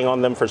relying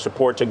on them for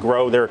support to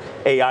grow their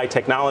AI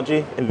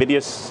technology,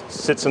 NVIDIA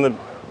sits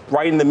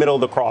right in the middle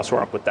of the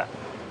crosswalk with that.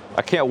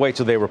 I can't wait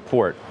till they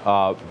report,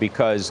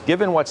 because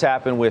given what's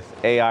happened with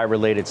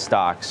AI-related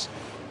stocks,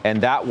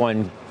 and that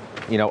one,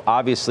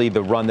 obviously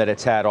the run that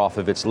it's had off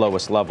of its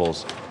lowest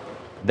levels,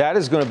 that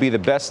is going to be the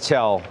best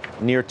tell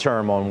near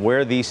term on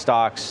where these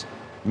stocks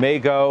may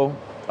go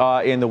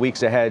in the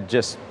weeks ahead,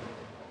 just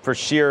for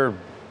sheer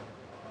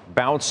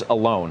bounce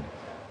alone.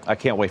 I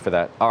can't wait for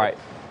that. All right,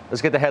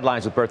 let's get the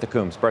headlines with Bertha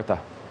Coombs. Bertha.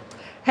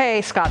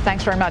 Hey, Scott,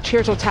 thanks very much.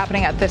 Here's what's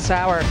happening at this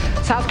hour.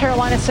 South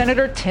Carolina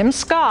Senator Tim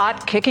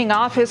Scott kicking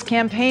off his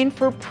campaign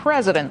for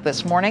president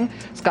this morning.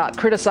 Scott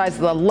criticized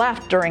the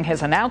left during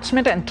his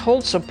announcement and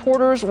told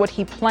supporters what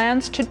he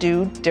plans to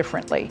do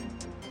differently.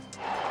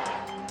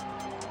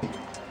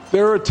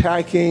 They're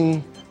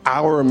attacking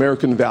our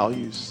American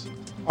values,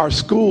 our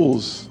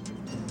schools,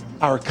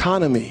 our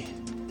economy,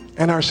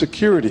 and our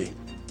security.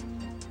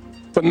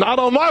 But not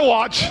on my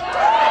watch.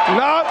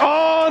 Not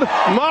on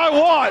my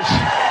watch.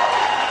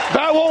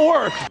 That won't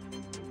work.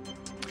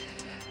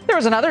 There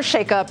was another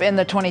shakeup in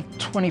the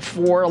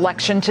 2024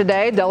 election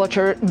today.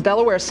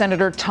 Delaware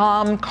Senator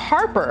Tom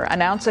Carper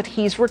announced that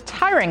he's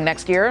retiring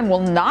next year and will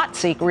not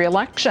seek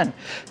re-election.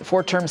 The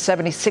four-term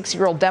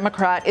 76-year-old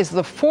Democrat is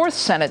the fourth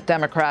Senate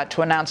Democrat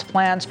to announce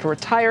plans to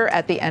retire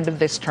at the end of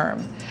this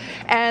term.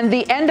 And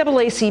the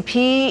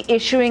NAACP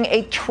issuing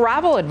a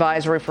travel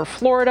advisory for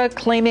Florida,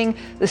 claiming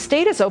the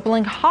state is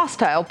openly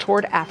hostile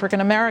toward African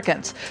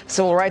Americans. The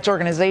civil rights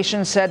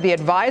organization said the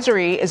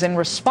advisory is in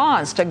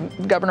response to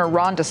Governor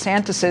Ron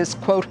DeSantis'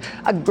 quote,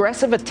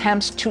 aggressive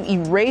attempts to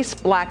erase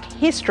black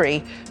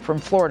history from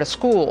Florida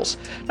schools.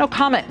 No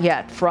comment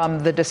yet from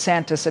the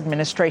DeSantis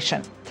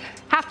administration.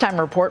 Halftime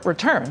Report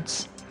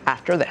returns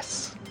after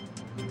this.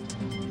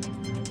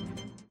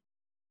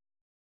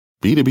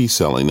 B2B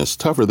selling is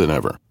tougher than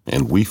ever,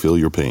 and we feel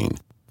your pain.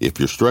 If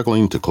you're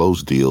struggling to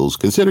close deals,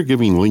 consider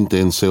giving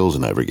LinkedIn Sales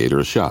Navigator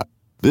a shot.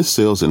 This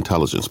sales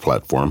intelligence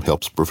platform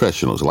helps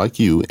professionals like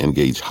you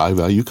engage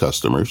high-value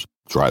customers,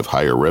 drive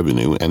higher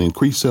revenue, and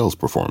increase sales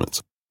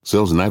performance.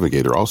 Sales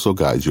Navigator also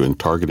guides you in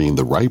targeting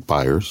the right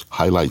buyers,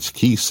 highlights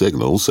key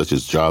signals such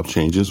as job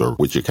changes or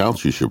which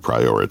accounts you should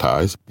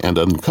prioritize, and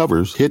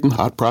uncovers hidden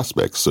hot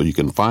prospects so you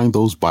can find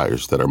those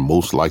buyers that are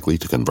most likely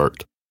to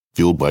convert.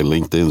 Fueled by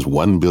LinkedIn's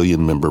 1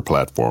 billion member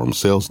platform,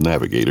 Sales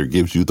Navigator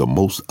gives you the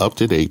most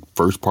up-to-date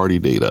first-party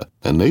data,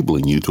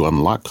 enabling you to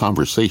unlock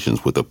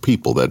conversations with the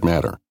people that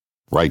matter.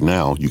 Right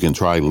now, you can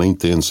try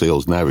LinkedIn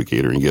Sales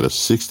Navigator and get a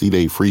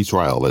 60-day free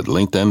trial at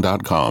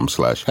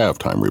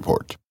linkedin.com/halftime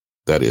report.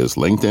 That is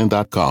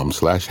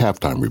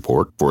linkedin.com/halftime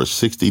report for a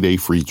 60-day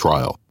free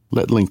trial.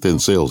 Let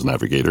LinkedIn Sales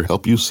Navigator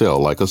help you sell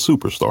like a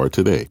superstar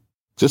today.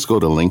 Just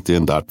go to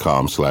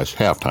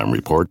linkedin.com/halftime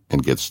report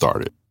and get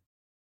started.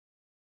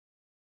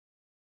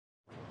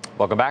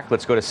 Welcome back.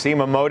 Let's go to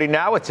Seema Modi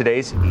now with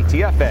today's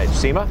ETF Edge.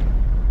 Seema?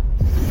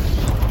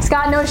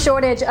 Scott, no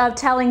shortage of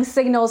telling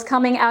signals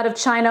coming out of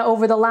China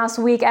over the last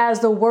week as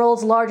the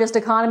world's largest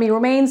economy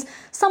remains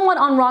somewhat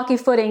on rocky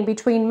footing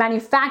between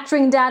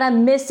manufacturing data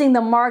missing the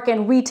mark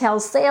and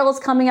retail sales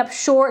coming up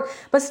short,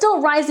 but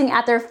still rising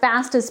at their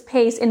fastest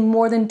pace in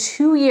more than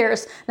 2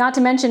 years. Not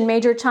to mention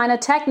major China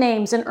tech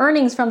names and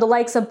earnings from the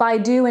likes of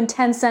Baidu and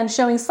Tencent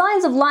showing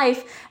signs of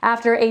life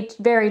after a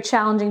very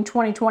challenging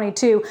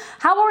 2022.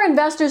 How are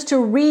investors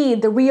to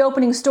read the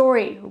reopening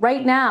story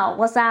right now?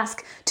 Let's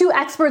ask two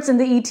experts in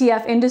the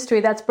ETF industry.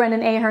 That's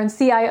Brendan Ahern,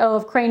 CIO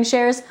of Crane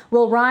Shares,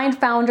 Will Rind,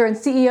 founder and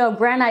CEO of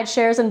Granite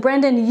Shares. And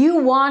Brendan, you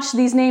watch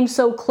these names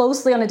so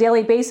closely on a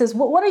daily basis.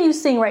 What are you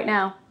seeing right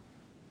now?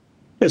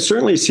 Yeah,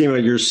 certainly,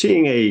 Seema, you're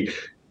seeing a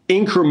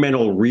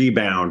incremental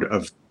rebound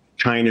of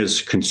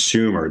China's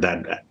consumer,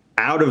 that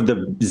out of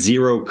the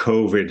zero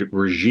COVID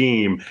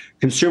regime,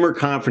 consumer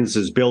confidence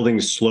is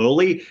building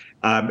slowly.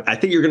 I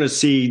think you're going to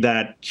see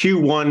that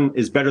Q1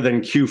 is better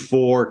than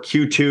Q4,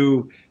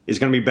 Q2 is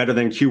going to be better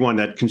than Q1,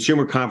 that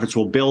consumer confidence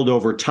will build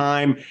over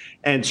time.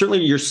 And certainly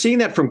you're seeing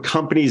that from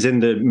companies in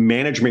the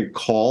management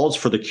calls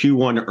for the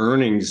Q1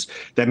 earnings,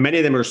 that many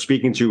of them are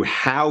speaking to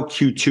how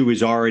Q2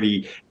 is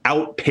already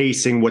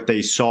outpacing what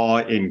they saw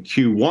in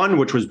Q1,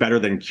 which was better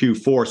than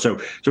Q4. So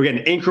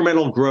again,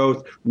 incremental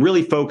growth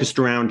really focused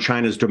around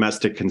China's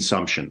domestic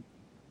consumption.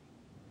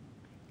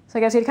 So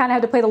I guess you kind of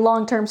have to play the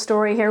long-term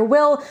story here.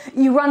 Will,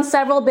 you run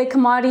several big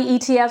commodity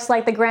ETFs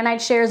like the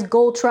Granite Shares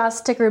Gold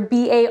Trust, ticker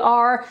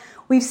BAR.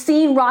 We've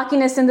seen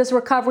rockiness in this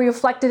recovery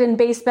reflected in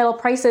base metal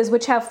prices,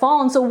 which have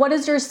fallen. So what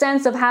is your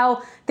sense of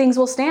how things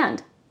will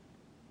stand?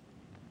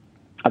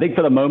 I think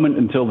for the moment,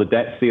 until the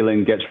debt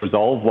ceiling gets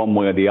resolved one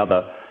way or the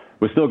other,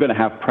 we're still going to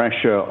have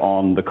pressure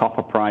on the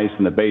copper price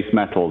and the base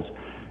metals.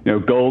 You know,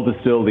 gold is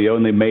still the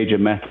only major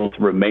metal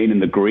to remain in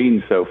the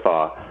green so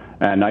far.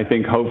 And I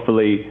think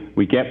hopefully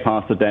we get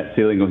past the debt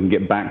ceiling and we can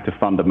get back to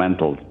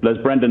fundamentals. But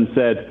as Brendan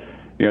said,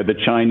 you know, the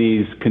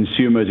Chinese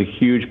consumer is a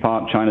huge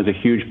part, China's a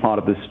huge part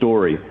of this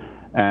story.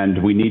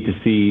 And we need to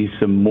see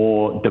some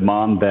more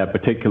demand there,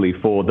 particularly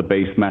for the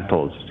base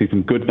metals. See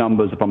some good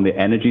numbers from the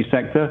energy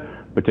sector,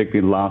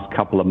 particularly the last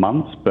couple of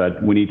months,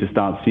 but we need to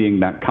start seeing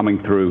that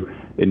coming through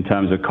in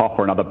terms of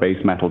copper and other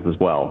base metals as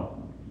well.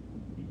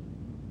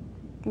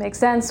 Makes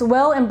sense.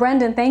 Will and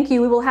Brendan, thank you.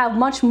 We will have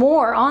much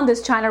more on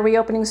this China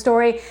reopening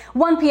story.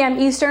 1 p.m.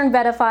 Eastern,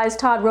 VettaFi's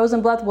Todd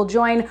Rosenbluth will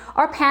join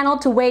our panel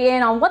to weigh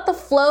in on what the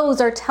flows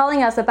are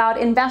telling us about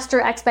investor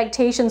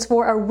expectations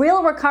for a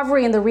real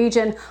recovery in the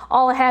region.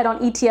 All ahead on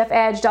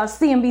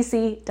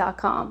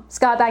etfedge.cnbc.com.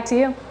 Scott, back to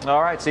you.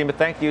 All right, Seema,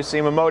 thank you.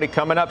 Seema Modi.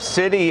 Coming up,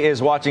 Citi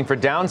is watching for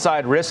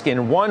downside risk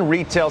in one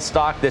retail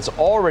stock that's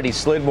already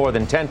slid more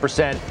than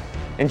 10%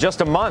 in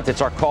just a month.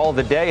 It's our call of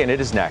the day, and it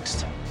is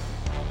next.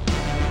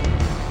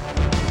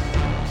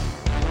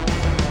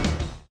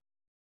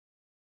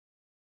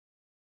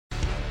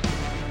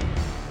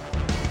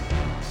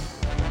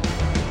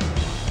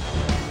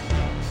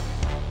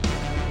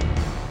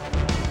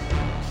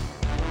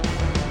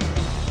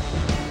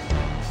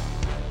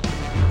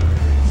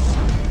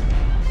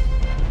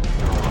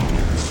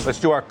 Let's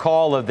do our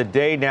call of the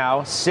day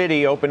now.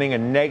 Citi opening a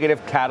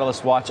negative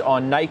catalyst watch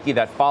on Nike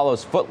that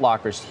follows Foot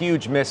Locker's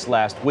huge miss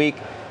last week.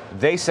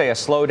 They say a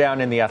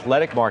slowdown in the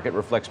athletic market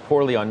reflects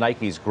poorly on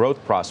Nike's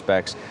growth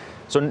prospects.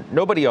 So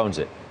nobody owns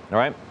it, all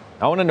right?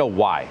 I want to know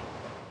why.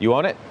 You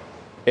own it?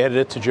 Added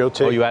it to Joe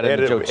T. Oh, you added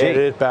it to Joe T.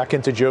 Added it back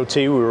into Joe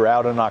T. We were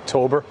out in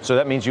October. So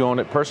that means you own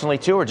it personally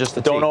too, or just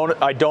the don't T? own it.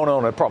 I don't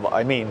own it.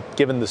 I mean,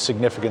 given the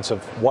significance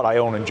of what I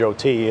own in Joe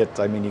T, you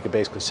could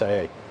basically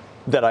say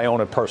that I own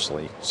it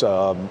personally.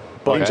 So,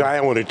 but means I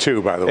own it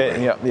too, by the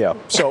way. Yeah.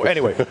 So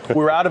anyway, we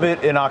were out of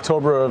it in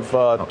October of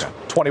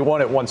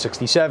 21 at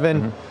 167.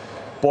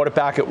 Mm-hmm. Bought it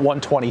back at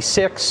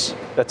 126.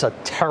 That's a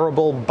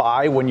terrible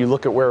buy when you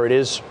look at where it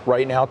is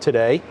right now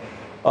today.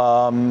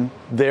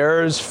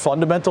 There's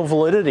fundamental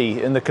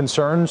validity in the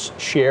concerns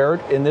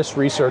shared in this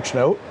research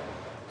note.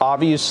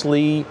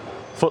 Obviously,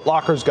 Foot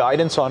Locker's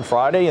guidance on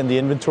Friday and the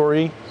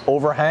inventory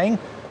overhang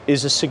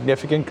is a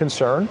significant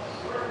concern.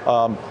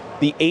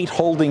 The 8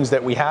 holdings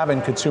that we have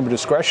in consumer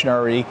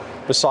discretionary,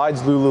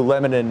 besides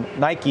Lululemon and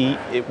Nike,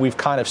 we've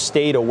kind of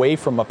stayed away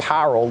from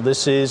apparel.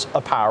 This is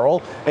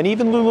apparel. And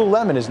even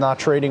Lululemon is not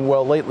trading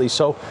well lately.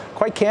 So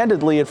quite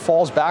candidly, it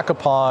falls back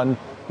upon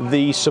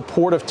the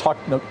supportive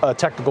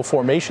technical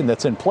formation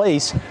that's in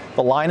place.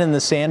 The line in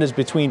the sand is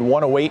between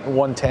 108 and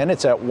 110.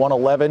 It's at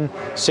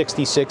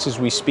 111.66 as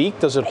we speak.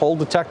 Does it hold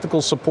the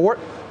technical support?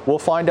 We'll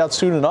find out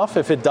soon enough.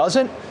 If it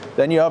doesn't,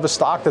 then you have a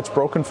stock that's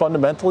broken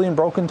fundamentally and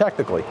broken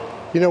technically.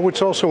 You know,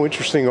 what's also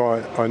interesting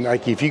on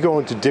Nike, if you go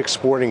into Dick's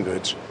Sporting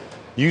Goods,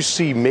 you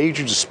see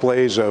major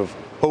displays of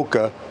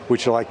Hoka,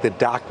 which are like the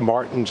Doc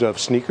Martens of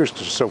sneakers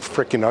because they're so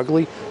freaking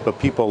ugly, but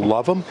people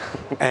love them.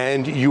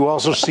 And you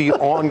also see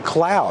On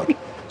Cloud.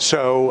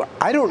 So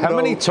I don't know. How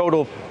many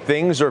total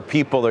things or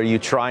people are you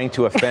trying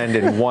to offend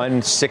in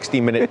one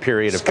 60-minute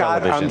period of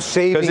Scott, television? I'm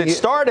saving because it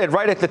started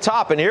right at the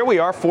top, and here we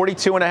are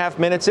 42 and a half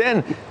minutes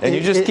in, and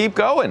you just keep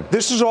going.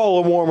 This is all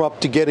a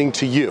warm-up to getting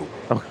to you.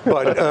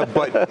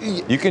 But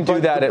you can do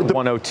that at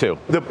 102.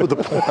 The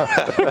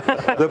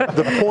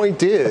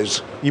point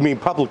is, you mean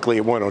publicly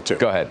at 102?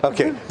 Go ahead.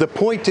 Okay. The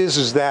point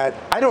is that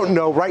I don't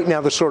know right now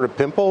the sort of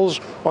pimples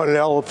on an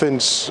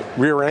elephant's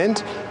rear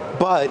end,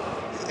 but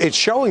it's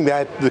showing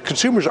that the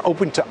consumers are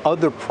open to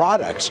other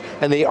products,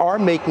 and they are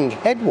making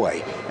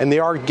headway, and they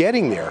are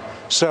getting there.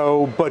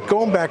 So, but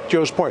going back to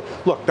Joe's point,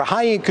 look, the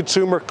high-end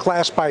consumer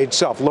class by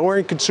itself,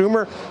 lower-end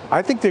consumer,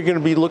 I think they're going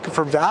to be looking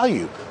for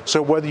value.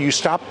 So whether you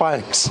stop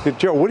buying,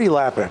 Joe, what are you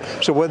laughing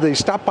at? So whether they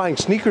stop buying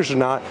sneakers or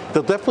not,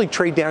 they'll definitely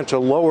trade down to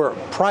lower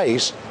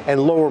price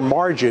and lower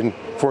margin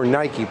for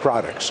Nike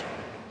products.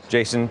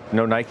 Jason,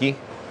 no Nike?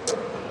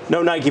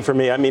 No Nike for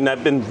me. I mean,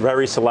 I've been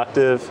very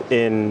selective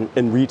in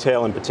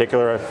retail in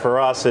particular. For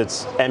us,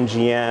 it's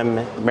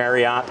MGM,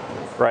 Marriott,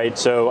 right?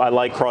 So I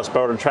like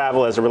cross-border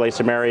travel as it relates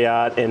to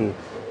Marriott and,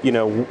 you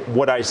know,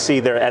 what I see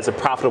there as a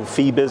profitable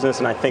fee business,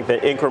 and I think the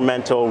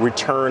incremental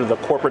return of the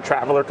corporate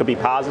traveler could be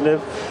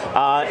positive.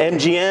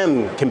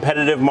 MGM,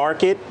 competitive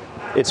market.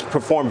 It's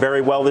performed very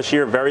well this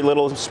year. Very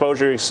little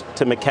exposure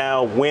to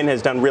Macau. Wynn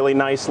has done really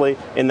nicely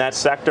in that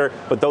sector,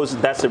 but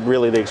that's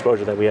really the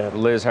exposure that we have.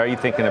 Liz, how are you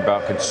thinking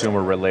about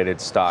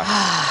consumer-related stocks?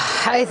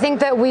 I think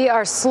that we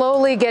are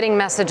slowly getting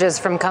messages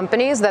from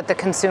companies that the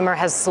consumer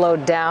has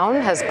slowed down,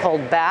 has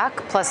pulled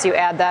back. Plus, you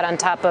add that on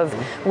top of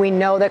we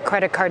know that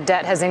credit card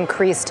debt has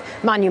increased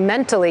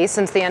monumentally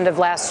since the end of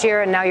last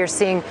year, and now you're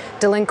seeing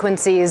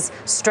delinquencies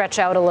stretch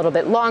out a little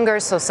bit longer,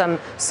 so some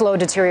slow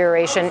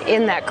deterioration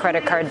in that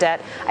credit card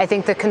debt. I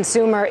think the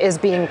consumer is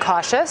being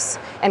cautious,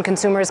 and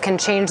consumers can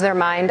change their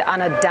mind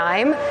on a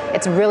dime.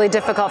 It's really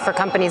difficult for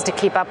companies to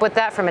keep up with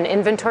that from an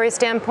inventory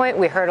standpoint.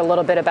 We heard a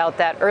little bit about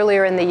that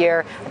earlier in the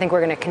year. I think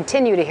we're going to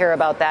continue to hear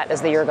about that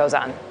as the year goes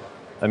on.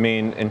 I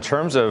mean, in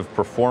terms of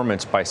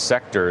performance by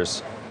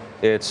sectors,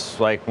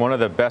 it's like one of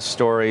the best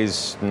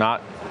stories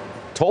not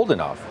told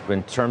enough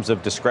in terms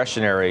of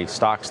discretionary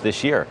stocks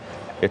this year.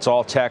 It's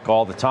all tech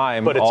all the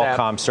time, but all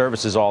comm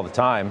services all the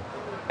time.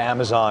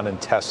 Amazon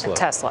and Tesla.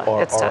 Tesla.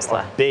 Are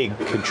Tesla. a big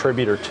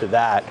contributor to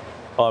that.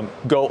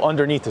 go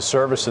underneath the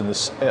surface in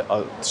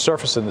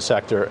the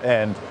sector,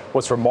 and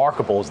what's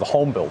remarkable is the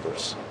home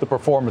builders, the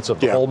performance of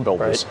the home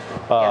builders.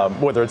 Right.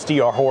 Whether it's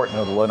D.R. Horton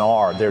or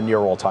Lennar, they're near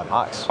all-time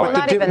highs. Well,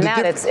 not even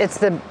that. It's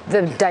the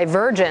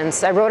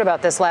divergence. I wrote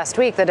about this last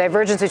week. The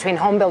divergence between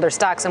home builder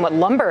stocks and what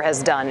lumber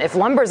has done. If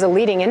lumber is a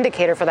leading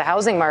indicator for the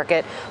housing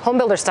market, home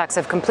builder stocks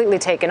have completely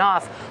taken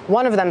off.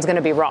 One of them is going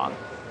to be wrong.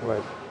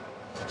 Right.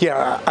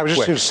 Yeah, I was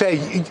just going to say,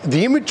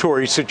 the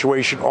inventory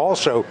situation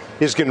also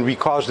is going to be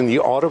causing the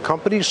auto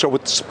companies. So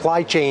with the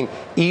supply chain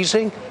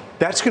easing,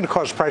 that's going to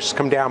cause prices to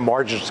come down,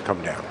 margins to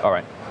come down. All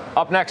right.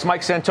 Up next,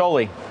 Mike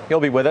Santoli. He'll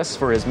be with us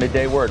for his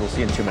midday word. We'll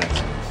see you in 2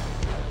 minutes.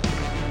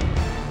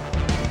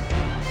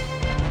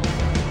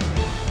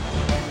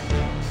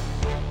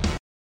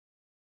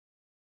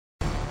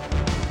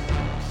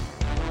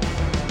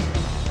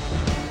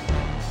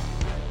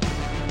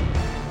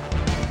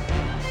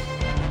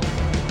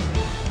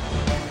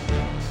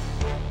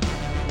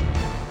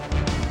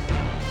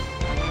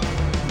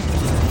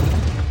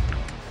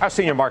 Our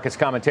senior markets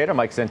commentator,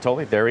 Mike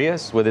Santoli, there he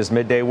is with his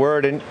midday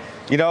word. And,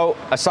 you know,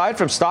 aside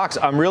from stocks,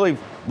 I'm really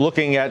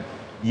looking at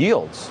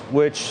yields,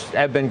 which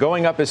have been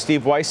going up, as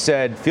Steve Weiss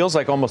said, feels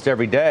like almost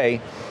every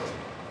day.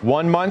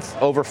 1 month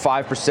over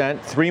 5%,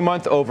 3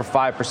 month over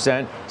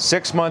 5%,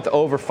 6 month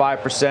over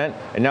 5%,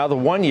 and now the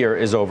 1 year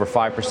is over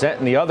 5%,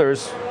 and the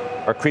others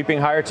are creeping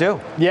higher too.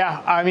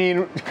 Yeah, I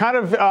mean, kind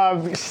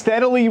of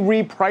steadily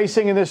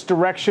repricing in this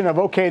direction of,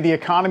 okay, the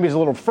economy is a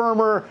little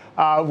firmer.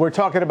 We're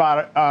talking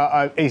about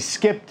a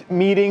skipped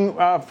meeting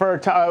for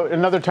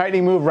another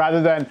tightening move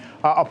rather than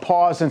a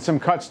pause and some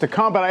cuts to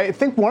come. But I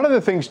think one of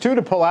the things, too,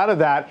 to pull out of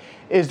that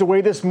is the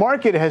way this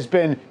market has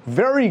been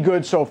very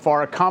good so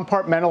far at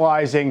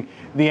compartmentalizing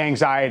the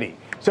anxiety.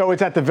 So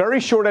it's at the very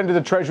short end of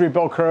the Treasury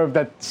bill curve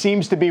that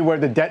seems to be where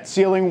the debt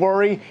ceiling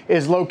worry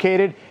is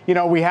located. You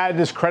know, we had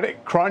this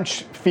credit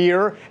crunch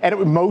fear, and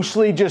it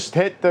mostly just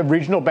hit the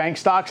regional bank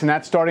stocks, and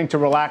that's starting to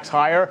relax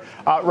higher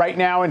right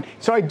now. And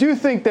so I do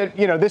think that,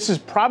 you know, this is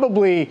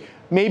probably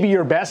maybe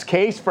your best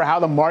case for how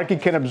the market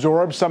can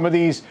absorb some of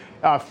these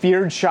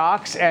feared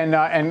shocks and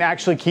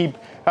actually keep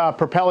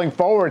propelling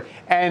forward.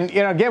 And,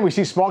 you know, again, we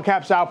see small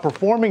caps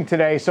outperforming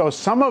today. So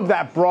some of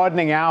that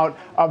broadening out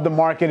of the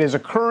market is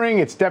occurring.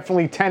 It's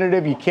definitely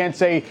tentative. You can't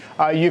say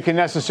you can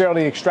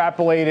necessarily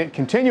extrapolate it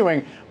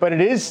continuing, but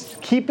it is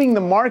keeping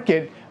the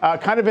market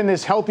kind of in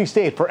this healthy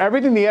state. For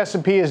everything the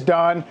S&P has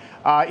done,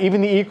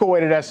 even the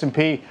equal-weighted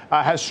S&P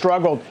has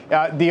struggled.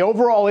 The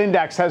overall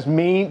index has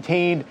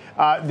maintained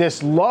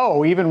this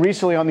low, even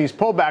recently on these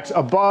pullbacks,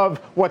 above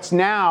what's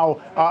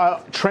now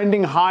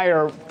trending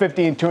higher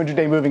 50 and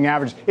 200-day moving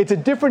averages. It's a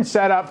different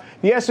setup.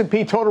 The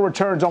S&P total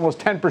returns almost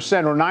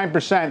 10% or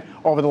 9%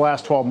 over the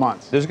last 12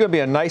 months. There's going to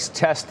be a nice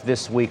test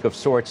this week of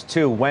sorts,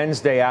 too,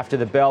 Wednesday after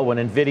the bell when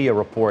NVIDIA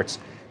reports,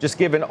 just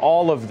given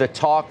all of the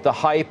talk, the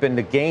hype, and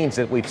the gains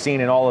that we've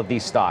seen in all of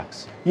these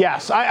stocks.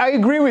 Yes, I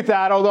agree with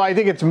that, although I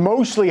think it's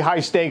mostly high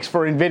stakes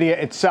for NVIDIA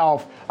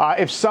itself.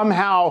 If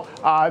somehow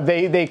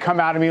they come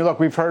out, I mean, look,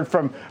 we've heard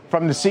from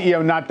the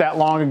CEO not that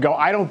long ago.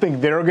 I don't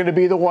think they're going to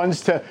be the ones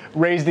to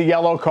raise the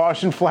yellow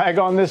caution flag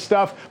on this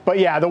stuff. But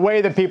yeah, the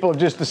way that people have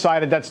just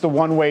decided that's the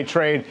one-way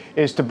trade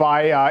is to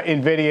buy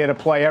NVIDIA to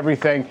play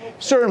everything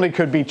certainly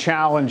could be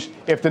challenged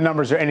if the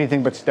numbers are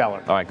anything but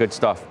stellar. All right, good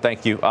stuff.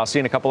 Thank you. I'll see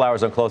you in a couple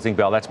hours on Closing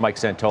Bell. That's Mike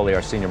Santoli,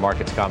 our senior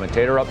markets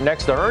commentator. Up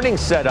next, the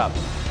earnings setup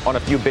on a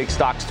few big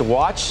stocks to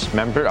watch.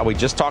 Remember, we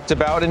just talked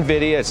about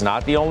NVIDIA. It's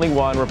not the only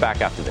one. We're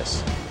back after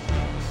this.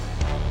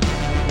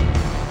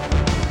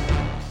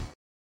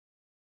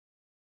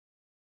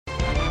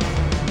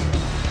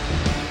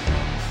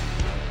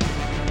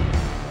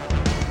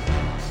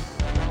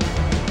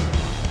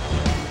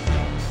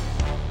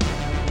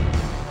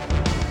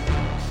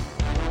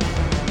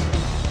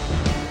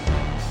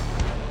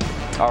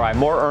 All right,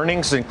 more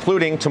earnings,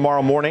 including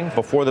tomorrow morning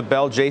before the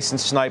bell, Jason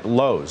Snipe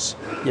Lowe's.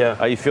 Yeah.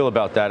 How you feel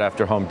about that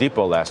after Home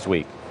Depot last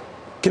week?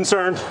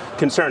 Concerned,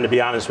 to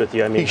be honest with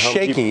you. I mean, he's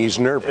shaking. He's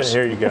nervous.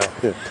 Here you go.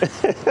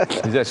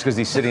 That's because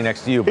he's sitting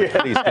next to you, but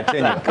please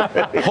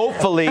continue.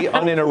 Hopefully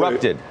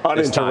uninterrupted.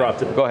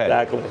 Uninterrupted. Go ahead.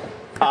 Exactly.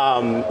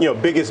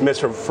 Biggest miss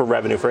for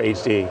revenue for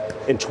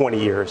HD in 20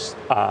 years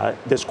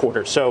this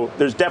quarter. So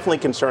there's definitely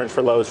concerns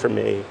for Lowe's for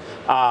me.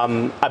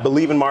 I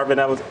believe in Marvin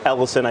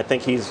Ellison. I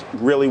think he's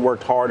really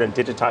worked hard on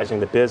digitizing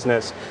the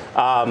business.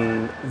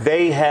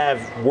 They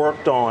have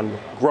worked on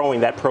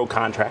growing that pro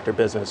contractor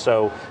business.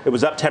 So it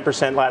was up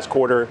 10% last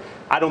quarter.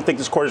 I don't think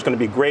this quarter is going to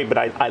be great, but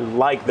I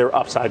like their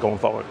upside going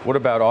forward. What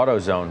about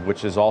AutoZone,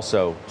 which is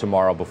also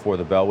tomorrow before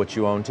the bell, which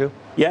you own too?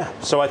 Yeah,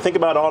 so I think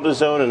about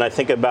AutoZone and I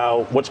think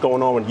about what's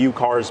going on with used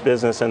cars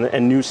business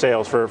and new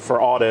sales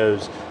for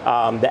autos.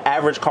 The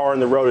average car on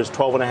the road is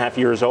 12 and a half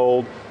years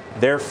old.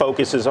 Their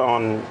focus is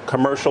on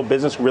commercial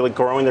business, really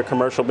growing their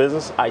commercial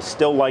business. I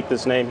still like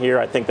this name here.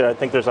 I think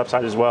there's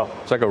upside as well.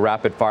 It's like a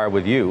rapid fire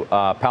with you.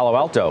 Palo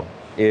Alto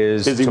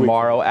is busy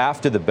tomorrow week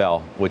after the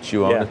bell, which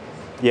you own.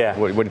 Yeah.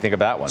 What do you think of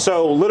that one?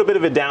 So a little bit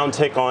of a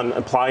downtick on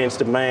appliance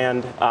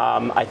demand.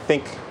 I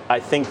think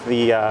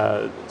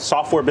the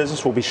software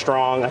business will be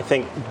strong. I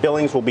think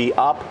billings will be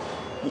up.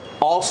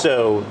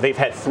 Also, they've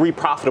had 3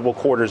 profitable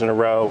quarters in a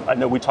row. I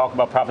know we talk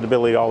about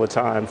profitability all the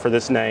time for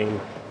this name.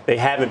 They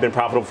haven't been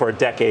profitable for a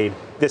decade.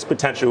 This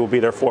potentially will be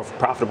their 4th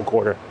profitable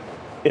quarter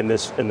in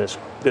this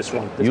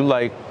one. You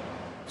like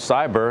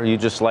cyber, you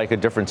just like a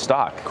different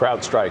stock.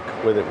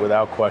 CrowdStrike,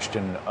 without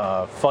question.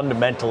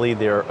 Fundamentally,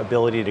 their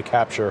ability to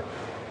capture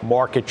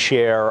market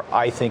share,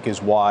 I think,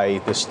 is why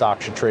this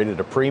stock should trade at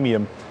a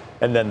premium.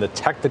 And then the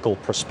technical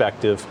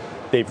perspective,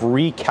 they've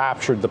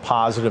recaptured the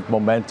positive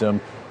momentum,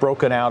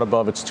 broken out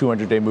above its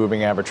 200-day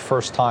moving average,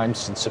 first time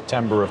since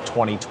September of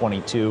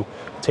 2022.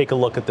 Take a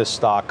look at this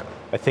stock.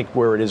 I think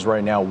where it is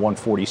right now,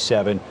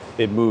 147,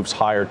 it moves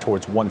higher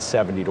towards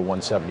 170 to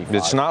 175.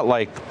 It's not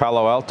like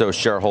Palo Alto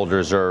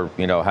shareholders are,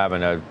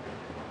 having a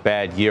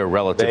bad year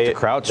relative to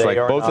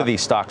CrowdStrike. Both of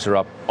these stocks are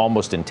up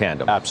almost in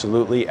tandem.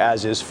 Absolutely,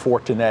 as is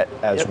Fortinet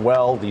as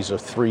well. These are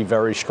 3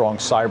 very strong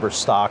cyber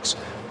stocks.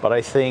 But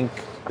I think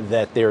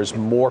that there's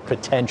more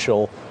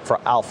potential for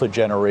alpha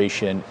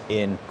generation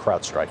in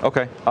CrowdStrike.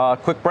 Okay,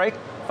 quick break.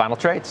 Final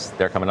trades.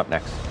 They're coming up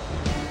next.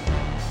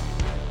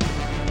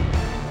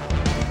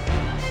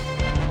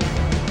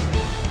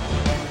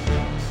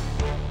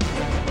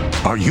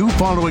 Are you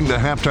following the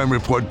Halftime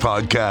Report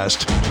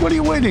podcast? What are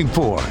you waiting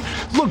for?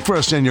 Look for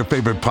us in your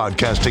favorite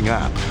podcasting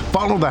app.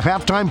 Follow the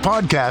Halftime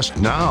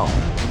Podcast now.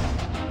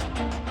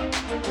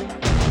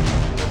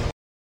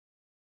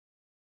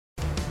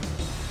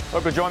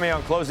 Look, join me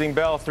on Closing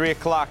Bell, 3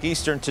 o'clock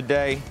Eastern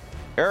today.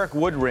 Eric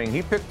Woodring,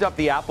 he picked up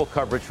the Apple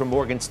coverage from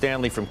Morgan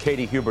Stanley from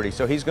Katie Huberty,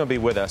 so he's going to be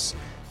with us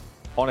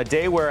on a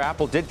day where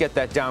Apple did get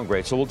that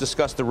downgrade. So we'll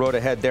discuss the road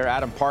ahead there.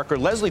 Adam Parker.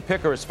 Leslie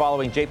Picker is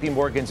following J.P.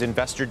 Morgan's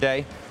Investor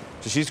Day.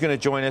 So she's going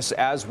to join us,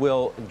 as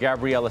will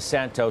Gabriela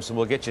Santos, and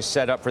we'll get you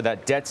set up for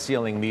that debt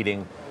ceiling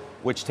meeting,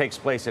 which takes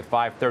place at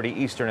 5:30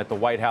 Eastern at the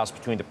White House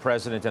between the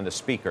president and the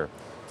speaker,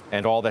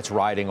 and all that's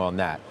riding on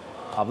that.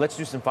 Let's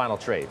do some final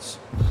trades.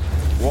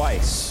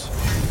 Weiss,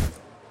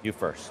 you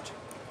first.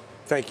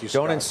 Thank you,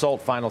 Scott. Don't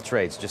insult final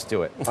trades. Just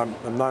do it. I'm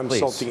not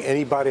insulting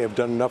anybody. I've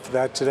done enough of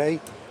that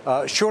today.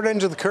 Short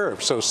end of the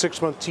curve. So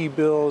 6-month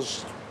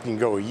T-bills, you can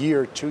go a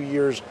year, 2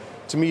 years.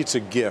 To me, it's a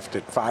gift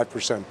at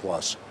 5%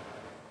 plus.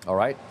 All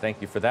right.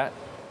 Thank you for that.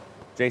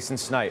 Jason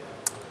Snipe.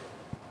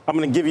 I'm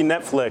going to give you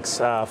Netflix.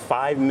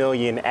 5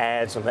 million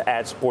ads on the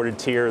ad-supported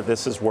tier.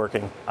 This is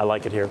working. I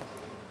like it here.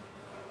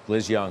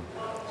 Liz Young.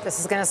 This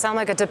is going to sound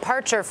like a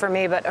departure for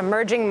me, but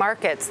emerging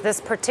markets,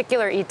 this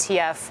particular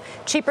ETF,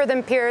 cheaper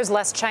than peers,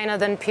 less China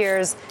than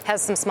peers,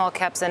 has some small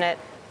caps in it.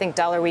 Think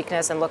dollar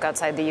weakness and look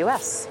outside the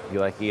U.S. You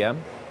like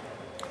EM?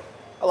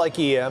 I like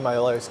EM. I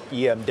like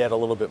EM debt a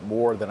little bit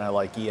more than I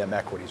like EM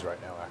equities right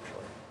now,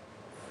 actually.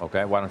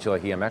 Okay. Why don't you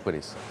like EM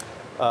equities?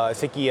 I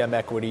think EM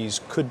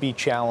equities could be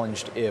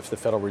challenged if the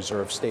Federal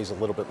Reserve stays a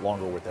little bit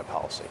longer with their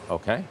policy.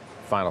 Okay.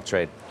 Final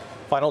trade.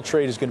 Final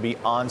trade is going to be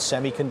on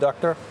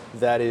semiconductor.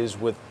 That is,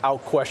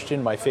 without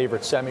question, my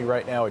favorite semi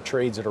right now. It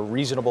trades at a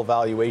reasonable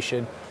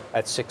valuation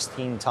at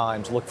 16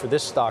 times. Look for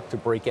this stock to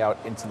break out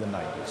into the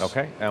 90s.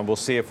 Okay, and we'll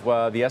see if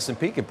the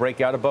S&P can break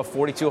out above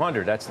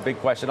 4,200. That's the big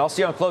question. I'll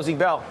see you on Closing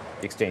Bell.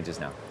 The exchanges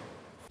now.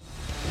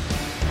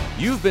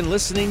 You've been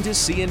listening to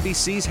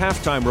CNBC's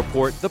Halftime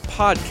Report, the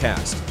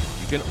podcast.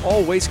 You can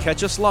always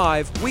catch us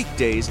live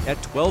weekdays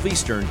at 12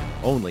 Eastern,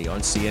 only on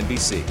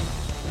CNBC.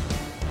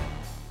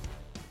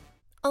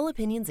 All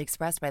opinions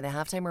expressed by the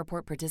Halftime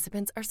Report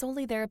participants are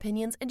solely their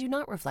opinions and do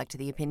not reflect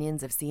the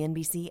opinions of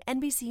CNBC,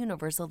 NBC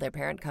Universal, their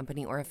parent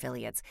company, or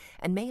affiliates,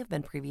 and may have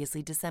been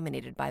previously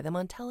disseminated by them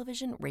on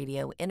television,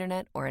 radio,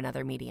 internet, or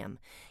another medium.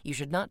 You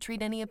should not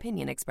treat any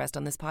opinion expressed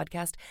on this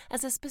podcast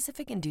as a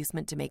specific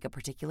inducement to make a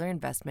particular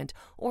investment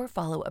or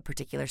follow a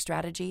particular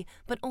strategy,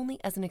 but only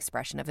as an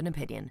expression of an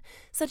opinion.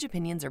 Such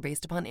opinions are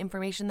based upon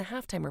information the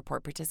Halftime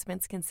Report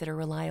participants consider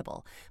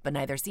reliable, but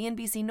neither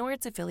CNBC nor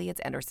its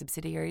affiliates and or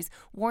subsidiaries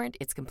warrant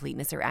its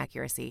completeness or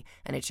accuracy,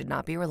 and it should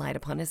not be relied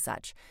upon as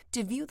such.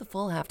 To view the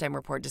full Halftime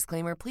Report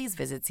disclaimer, please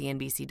visit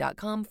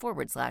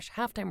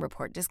cnbc.com/halftime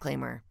report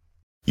disclaimer.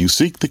 You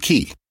seek the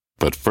key,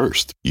 but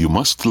first, you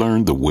must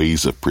learn the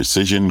ways of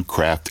precision,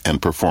 craft,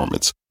 and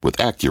performance with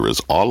Acura's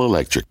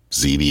all-electric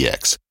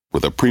ZDX.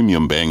 With a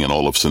premium Bang &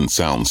 Olufsen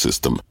sound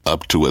system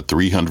up to a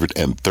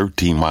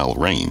 313-mile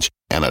range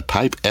and a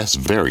Type S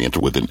variant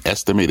with an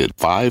estimated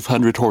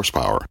 500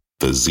 horsepower,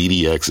 the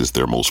ZDX is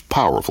their most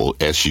powerful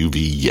SUV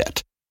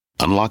yet.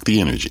 Unlock the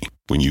energy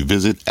when you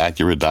visit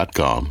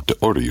Acura.com to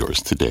order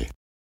yours today.